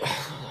 but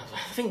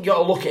I think you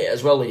got to look at it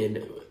as well,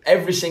 Ian.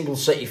 Every single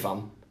City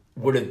fan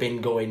would have been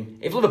going,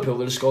 if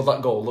Liverpool had scored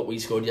that goal that we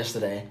scored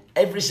yesterday,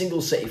 every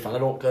single City fan, I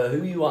don't care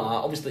who you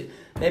are, obviously,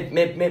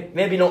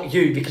 maybe not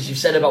you because you've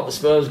said about the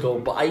Spurs goal,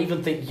 but I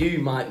even think you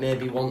might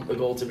maybe want the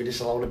goal to be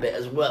disallowed a bit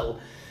as well.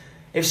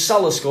 If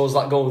Salah scores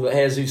that goal that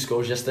Jesus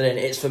scores yesterday and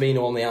it hits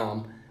Firmino on the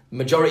arm,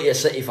 majority of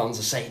City fans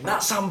are saying,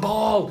 that's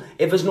handball.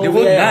 If there's no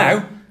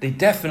VAR, They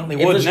definitely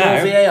If would there's no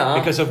now VAR,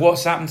 because of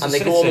what's happened to and they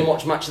City. go on and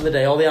watch Match of the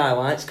Day, all the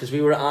highlights, because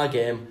we were at our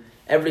game.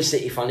 Every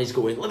City fan is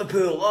going,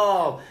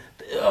 Liverpool,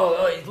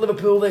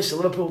 Liverpool this,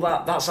 Liverpool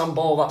that, that's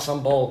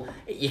handball.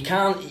 You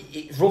can't,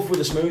 it's rough with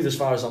the smooth as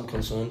far as I'm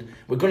concerned.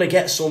 We're going to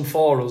get some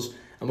for us,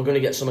 and we're going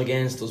to get some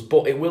against us,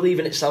 but it will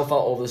even itself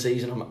out over the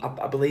season,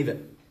 I believe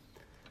it.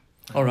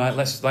 All right,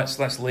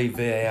 let's leave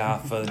VAR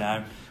for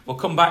now. We'll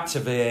come back to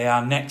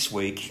VAR next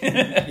week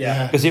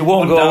because it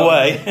won't go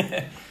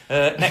away.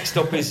 Next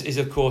up is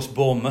of course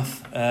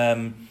Bournemouth,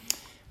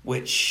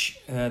 which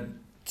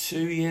 2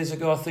 years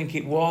ago I think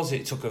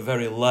it took a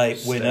very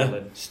late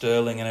winner,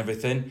 Sterling and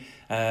everything.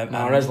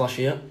 Mahrez last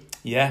year.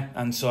 Yeah,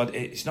 and so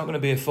it's not going to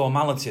be a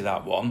formality,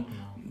 that one. No.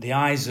 The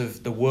eyes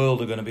of the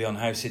world are going to be on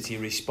how City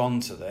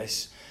respond to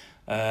this.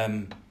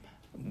 I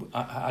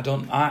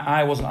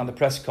wasn't at the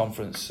press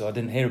conference, so I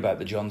didn't hear about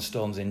the John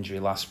Stones injury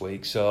last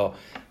week. So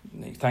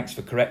thanks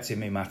for correcting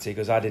me, Matty,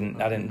 because I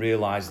didn't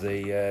realise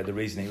the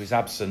reason he was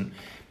absent.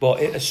 But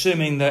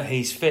assuming that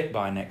he's fit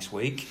by next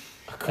week,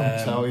 I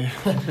couldn't tell you.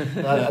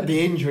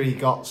 The injury he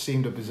got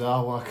seemed a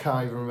bizarre one. I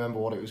can't even remember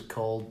what it was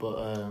called, but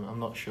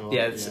I'm not sure.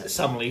 Yeah,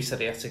 Sam Lee said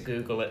he had to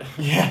Google it.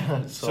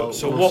 Yeah, so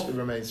what it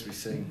remains to be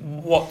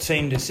seen. What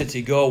team does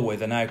City go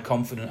with, and how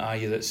confident are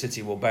you that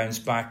City will bounce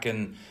back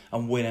and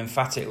win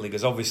emphatically?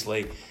 Because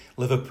obviously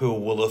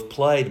Liverpool will have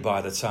played by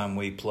the time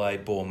we play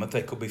Bournemouth.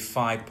 They could be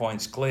 5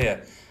 points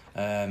clear.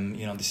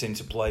 They seem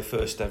to play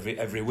first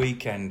every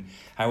weekend.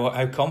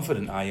 How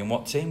confident are you, and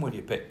what team would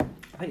you pick?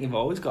 I think you've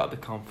always got to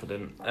be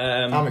confident.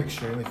 I'm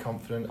extremely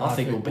confident. I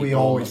think we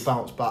always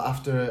bounce back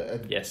after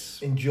an yes.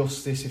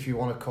 injustice, if you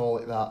want to call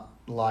it that,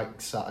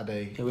 like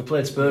Saturday. Yeah, we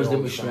played Spurs,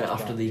 didn't we, straight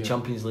after the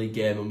Champions League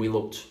game, and we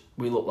looked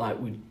like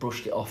we'd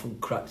brushed it off and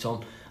cracked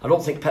on. I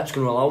don't think Pep's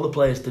going to allow the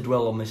players to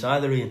dwell on this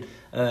either, Ian.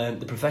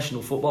 The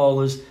professional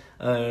footballers,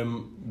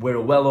 we're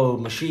a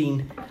well-oiled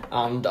machine,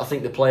 and I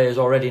think the players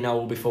already now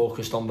will be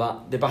focused on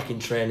that. They're back in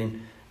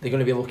training. They're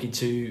going to be looking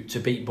to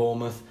beat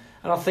Bournemouth.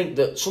 And I think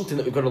that something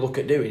that we've got to look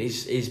at doing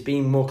is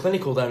being more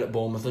clinical down at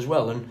Bournemouth as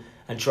well,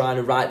 and trying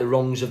to right the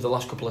wrongs of the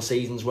last couple of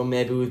seasons when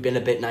maybe we've been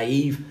a bit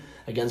naive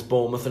against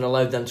Bournemouth and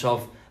allowed them to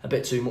have a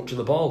bit too much of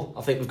the ball.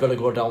 I think we've got to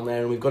go down there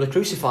and we've got to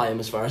crucify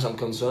him as far as I'm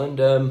concerned.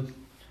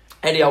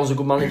 Eddie Howe's a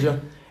good manager.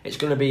 It's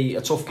going to be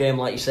a tough game,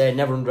 like you say.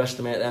 Never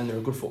underestimate them. They're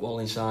a good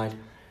footballing side.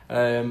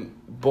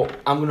 But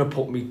I'm going to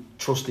put my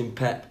trust in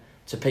Pep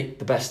to pick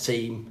the best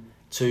team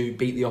to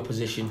beat the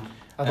opposition.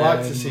 I'd like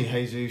to see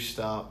Jesus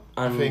start.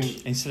 I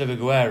think instead of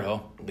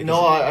Aguero.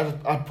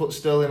 I'd put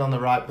Sterling on the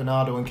right,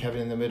 Bernardo and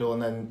Kevin in the middle,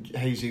 and then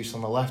Jesus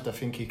on the left. I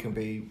think he can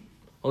be.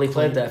 Well, he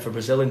played there for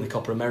Brazil in the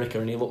Copa America,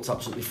 and he looked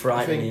absolutely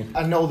frightening.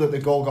 I know that the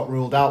goal got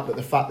ruled out, but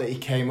the fact that he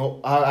came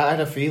up, I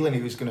had a feeling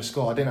he was going to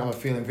score. I didn't have a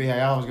feeling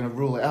VAR was going to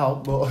rule it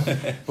out, but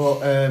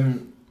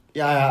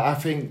I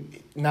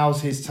think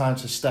now's his time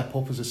to step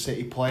up as a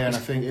City player, and I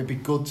think it'd be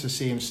good to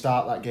see him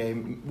start that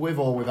game with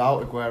or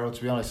without Aguero.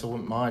 To be honest, I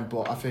wouldn't mind,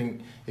 but I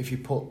think if you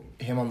put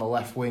him on the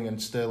left wing and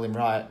Sterling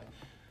right,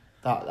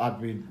 that I'd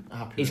be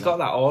happy. He's got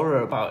that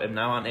aura about him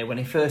now, hasn't he? When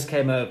he first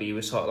came over, he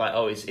was sort of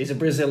like, he's a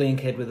Brazilian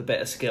kid with a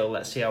bit of skill.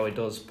 Let's see how he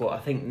does. But I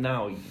think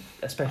now,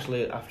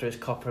 especially after his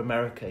Copa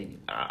America,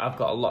 I've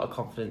got a lot of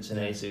confidence in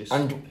Jesus.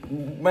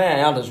 And may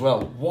I add as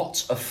well,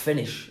 what a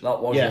finish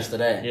that was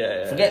yesterday.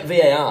 Yeah. Forget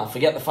VAR,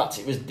 forget the fact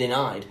it was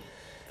denied.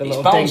 It's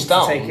bounced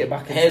down. Take it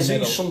back into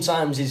Jesus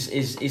sometimes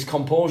his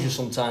composure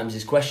sometimes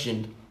is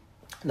questioned.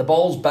 The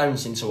ball's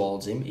bouncing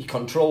towards him, he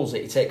controls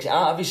it, he takes it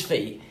out of his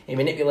feet, he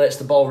manipulates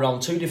the ball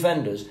around two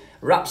defenders,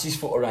 wraps his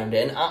foot around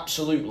it and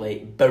absolutely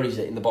buries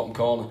it in the bottom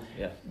corner.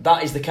 Yeah.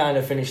 That is the kind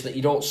of finish that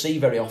you don't see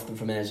very often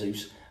from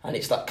Jesus, and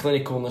it's that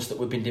clinicalness that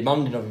we've been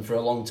demanding of him for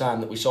a long time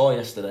that we saw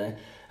yesterday.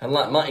 And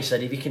like Matty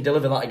said, if he can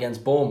deliver that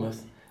against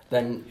Bournemouth,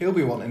 then he'll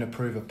be wanting to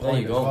prove a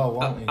point as well,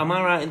 won't he? Am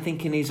I right in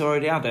thinking he's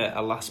already had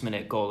a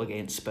last-minute goal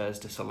against Spurs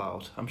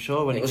disallowed? I'm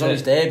sure when it was on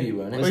his debut,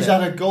 wasn't it? He's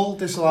had a goal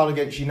disallowed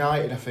against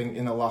United, I think,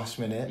 in the last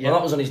minute. Yeah, well,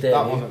 that was on his debut.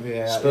 That wasn't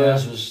VAR.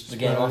 Spurs was the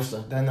game after.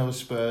 Then there was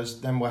Spurs.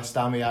 Then West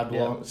Ham he had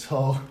one.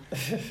 So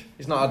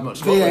he's not had much.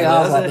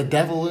 VAR's like the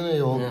devil, isn't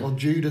he, or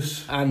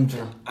Judas? And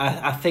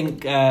I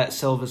think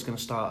Silva's going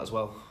to start as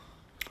well.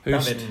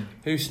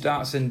 Who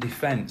starts in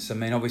defence? I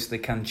mean, obviously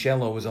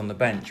Cancelo was on the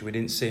bench. We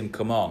didn't see him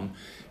come on.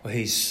 Well,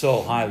 he's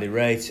so highly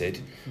rated.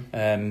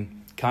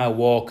 Kyle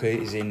Walker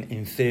is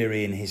in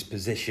theory in his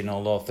position,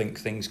 although I think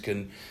things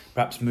can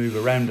perhaps move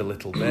around a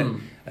little bit.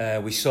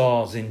 We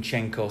saw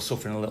Zinchenko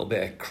suffering a little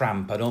bit of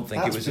cramp. I don't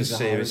think it was a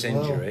serious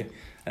injury.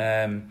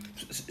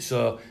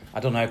 So I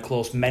don't know how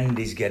close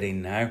Mendy's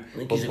getting now. I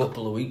think he's a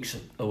couple of weeks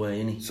away,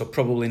 isn't he? So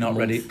probably not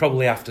ready.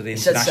 Probably after the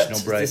international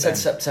break. They said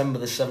September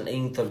the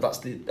 17th. That's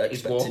the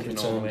expected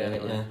return.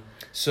 Yeah.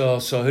 So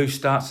who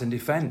starts in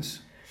defence?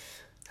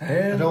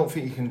 I don't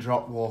think you can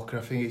drop Walker.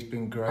 I think he's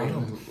been great.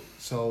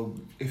 So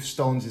if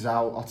Stones is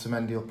out,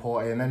 Otamendi will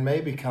put in, and then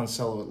maybe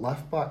Cancelo at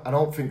left back. I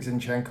don't think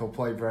Zinchenko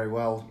played very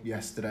well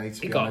yesterday. To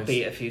he be got honest.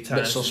 beat a few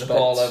times. The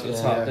ball over the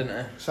top, didn't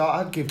he? So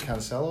I'd give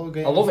Cancelo a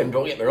game. I love him.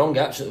 Don't get me wrong.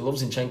 I absolutely love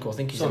Zinchenko. I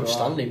think he's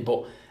outstanding.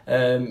 But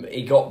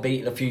He got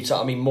beaten a few times.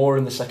 I mean, more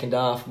in the second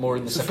half.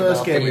 It's the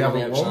first game we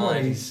haven't won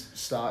when he's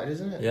started,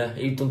 isn't it? Yeah,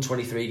 he'd done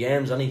 23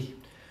 games, hasn't he?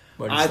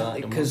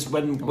 Because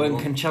when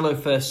Cancelo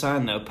first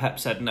signed, though, Pep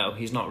said no,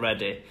 he's not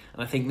ready.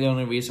 And I think the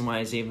only reason why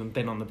he's even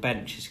been on the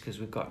bench is because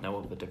we've got no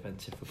other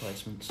defensive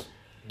replacements.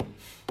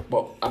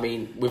 But I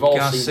mean, we've all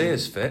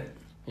Garcia's seen... fit.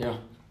 Yeah.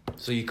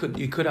 So you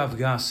could have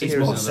Garcia. He's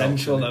more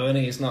central, though, isn't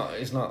he?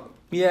 He's not.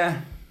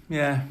 Yeah.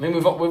 Yeah. I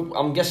mean,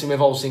 I'm guessing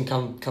we've all seen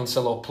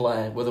Cancelo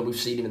play, whether we've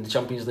seen him in the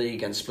Champions League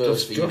against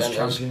Spurs for Juventus,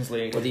 Champions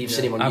League. whether you've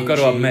seen him on I've YouTube. got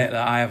to admit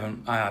that I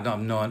have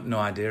no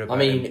idea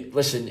about him.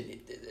 Listen,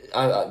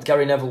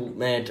 Gary Neville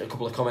made a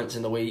couple of comments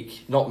in the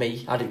week. Not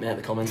me, I didn't make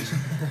the comments.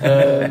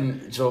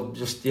 So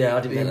just,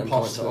 I didn't make them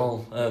comments at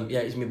all.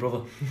 He's my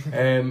brother.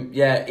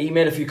 He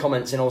made a few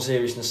comments in all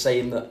seriousness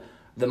saying that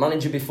the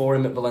manager before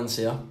him at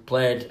Valencia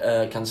played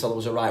Cancelo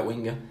as a right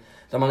winger.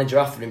 The manager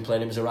after him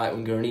played him as a right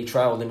winger, and he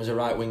trialled him as a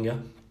right winger.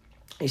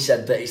 He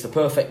said that it's the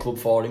perfect club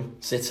for him,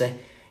 City.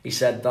 He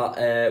said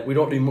that we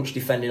don't do much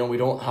defending, and we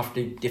don't have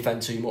to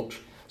defend too much.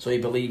 So he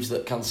believes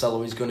that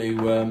Cancelo is going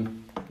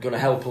to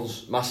help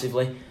us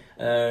massively.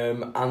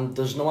 And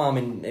there's no harm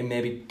in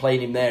maybe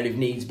playing him there if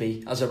needs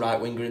be as a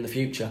right winger in the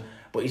future.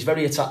 But he's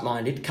very attack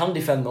minded. Can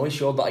defend though. He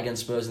showed that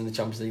against Spurs in the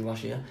Champions League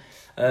last year.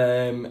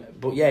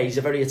 He's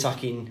a very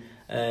attacking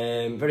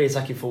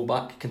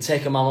fullback. Can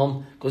take a man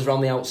on, goes around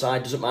the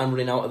outside, doesn't mind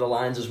running out of the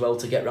lines as well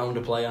to get round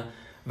a player.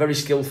 Very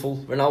skillful.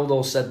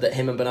 Ronaldo said that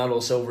him and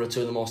Bernardo Silva are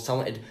two of the most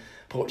talented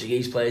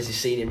Portuguese players he's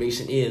seen in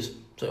recent years.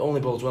 So it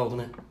only bodes well, doesn't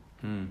it?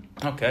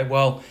 Okay,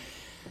 well,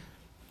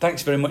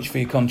 thanks very much for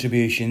your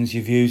contributions,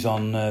 your views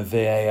on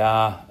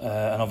VAR,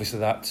 and obviously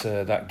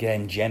that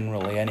game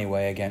generally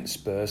anyway against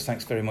Spurs.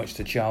 Thanks very much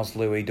to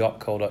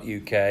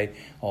charleslewis.co.uk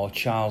or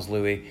Charles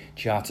Louis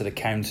Chartered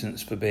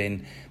Accountants for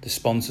being the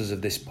sponsors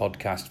of this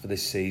podcast for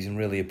this season.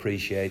 Really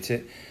appreciate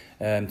it.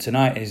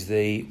 Tonight is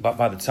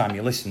by the time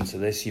you listen to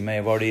this, you may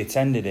have already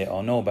attended it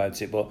or know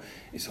about it, but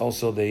it's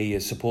also the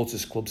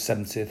Supporters Club's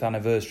 70th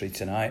anniversary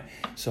tonight.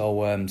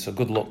 So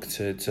good luck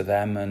to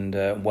them,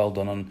 and well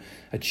done on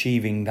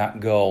achieving that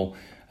goal.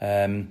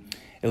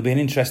 It'll be an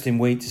interesting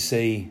week to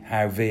see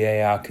how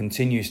VAR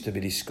continues to be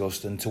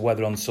discussed, and to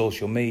whether on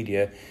social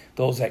media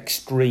those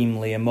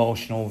extremely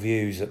emotional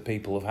views that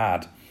people have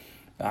had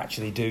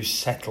actually do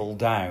settle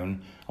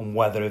down, and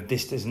whether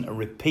this isn't a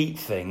repeat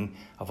thing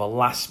of a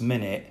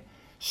last-minute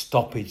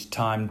stoppage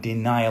time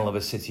denial of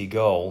a City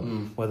goal,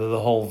 whether the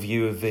whole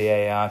view of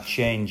VAR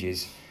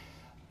changes.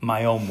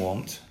 My own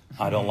won't.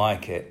 I don't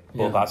like it,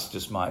 but that's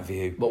just my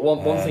view. But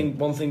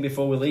one thing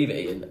before we leave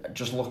it, Ian,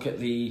 just look at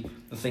the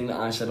thing that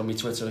I said on my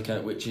Twitter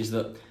account, which is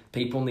that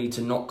people need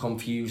to not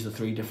confuse the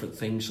three different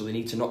things. So they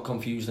need to not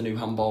confuse the new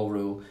handball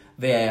rule,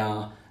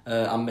 VAR,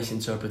 and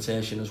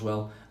misinterpretation as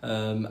well,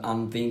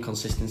 and the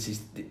inconsistencies.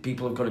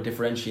 People have got to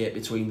differentiate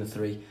between the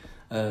three.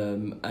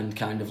 And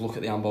kind of look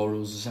at the handball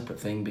rules as a separate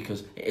thing,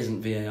 because it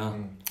isn't VAR.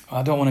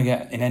 I don't want to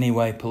get in any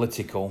way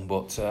political,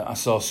 but I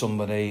saw a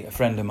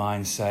friend of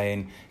mine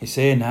saying, it's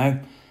here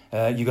now,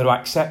 you've got to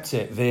accept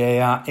it,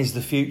 VAR is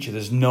the future,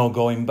 there's no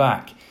going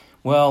back.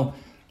 Well,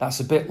 that's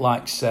a bit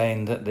like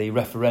saying that the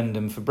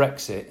referendum for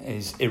Brexit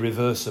is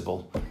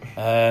irreversible.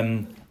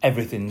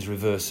 Everything's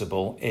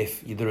reversible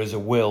if there is a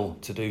will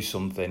to do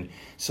something.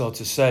 So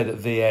to say that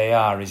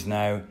VAR is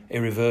now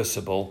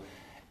irreversible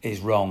is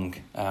wrong.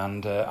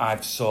 And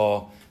I've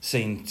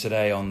seen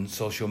today on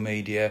social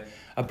media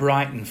a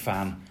Brighton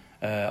fan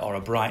or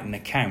a Brighton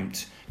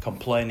account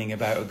complaining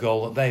about a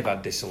goal that they've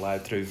had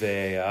disallowed through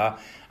VAR,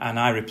 and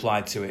I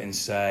replied to it and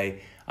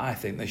say, I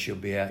think there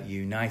should be a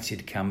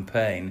united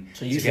campaign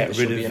to get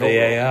rid of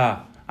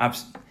VAR.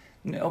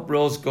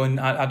 Uproar's going.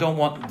 I don't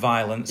want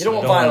violence. You don't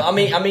want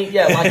violence. I mean,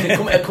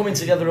 like a coming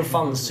together of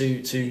fans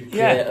to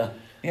create a.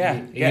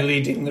 Yeah, you're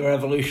leading the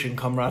revolution,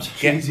 comrade.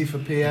 Cheesy for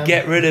PM.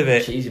 Get rid of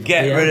it.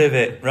 Rid of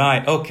it.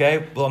 Right,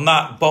 okay. Well, on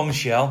that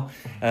bombshell,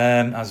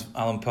 as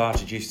Alan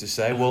Partridge used to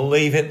say, we'll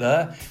leave it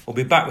there. We'll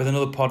be back with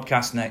another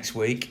podcast next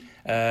week.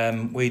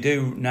 We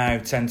do now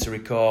tend to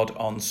record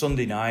on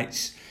Sunday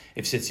nights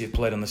if City have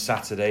played on the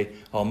Saturday,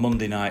 or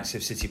Monday nights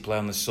if City play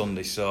on the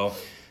Sunday. So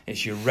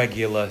it's your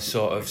regular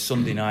sort of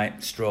Sunday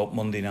night /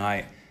 Monday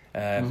night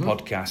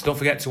podcast. Don't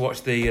forget to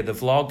watch the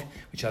vlog,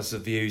 which has the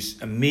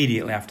views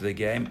immediately after the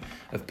game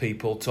of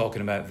people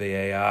talking about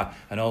VAR,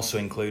 and also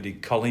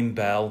included Colin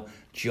Bell,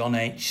 John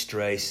H.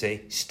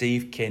 Stracey,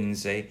 Steve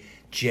Kinsey,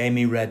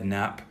 Jamie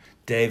Redknapp,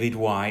 David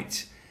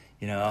White,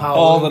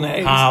 all the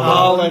names,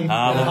 Haaland,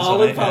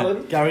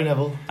 Gary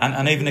Neville,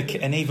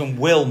 and even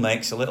Will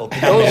makes a little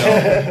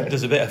cameo,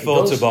 does a bit of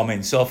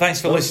photobombing. So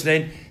thanks for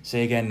listening. See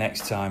you again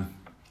next time.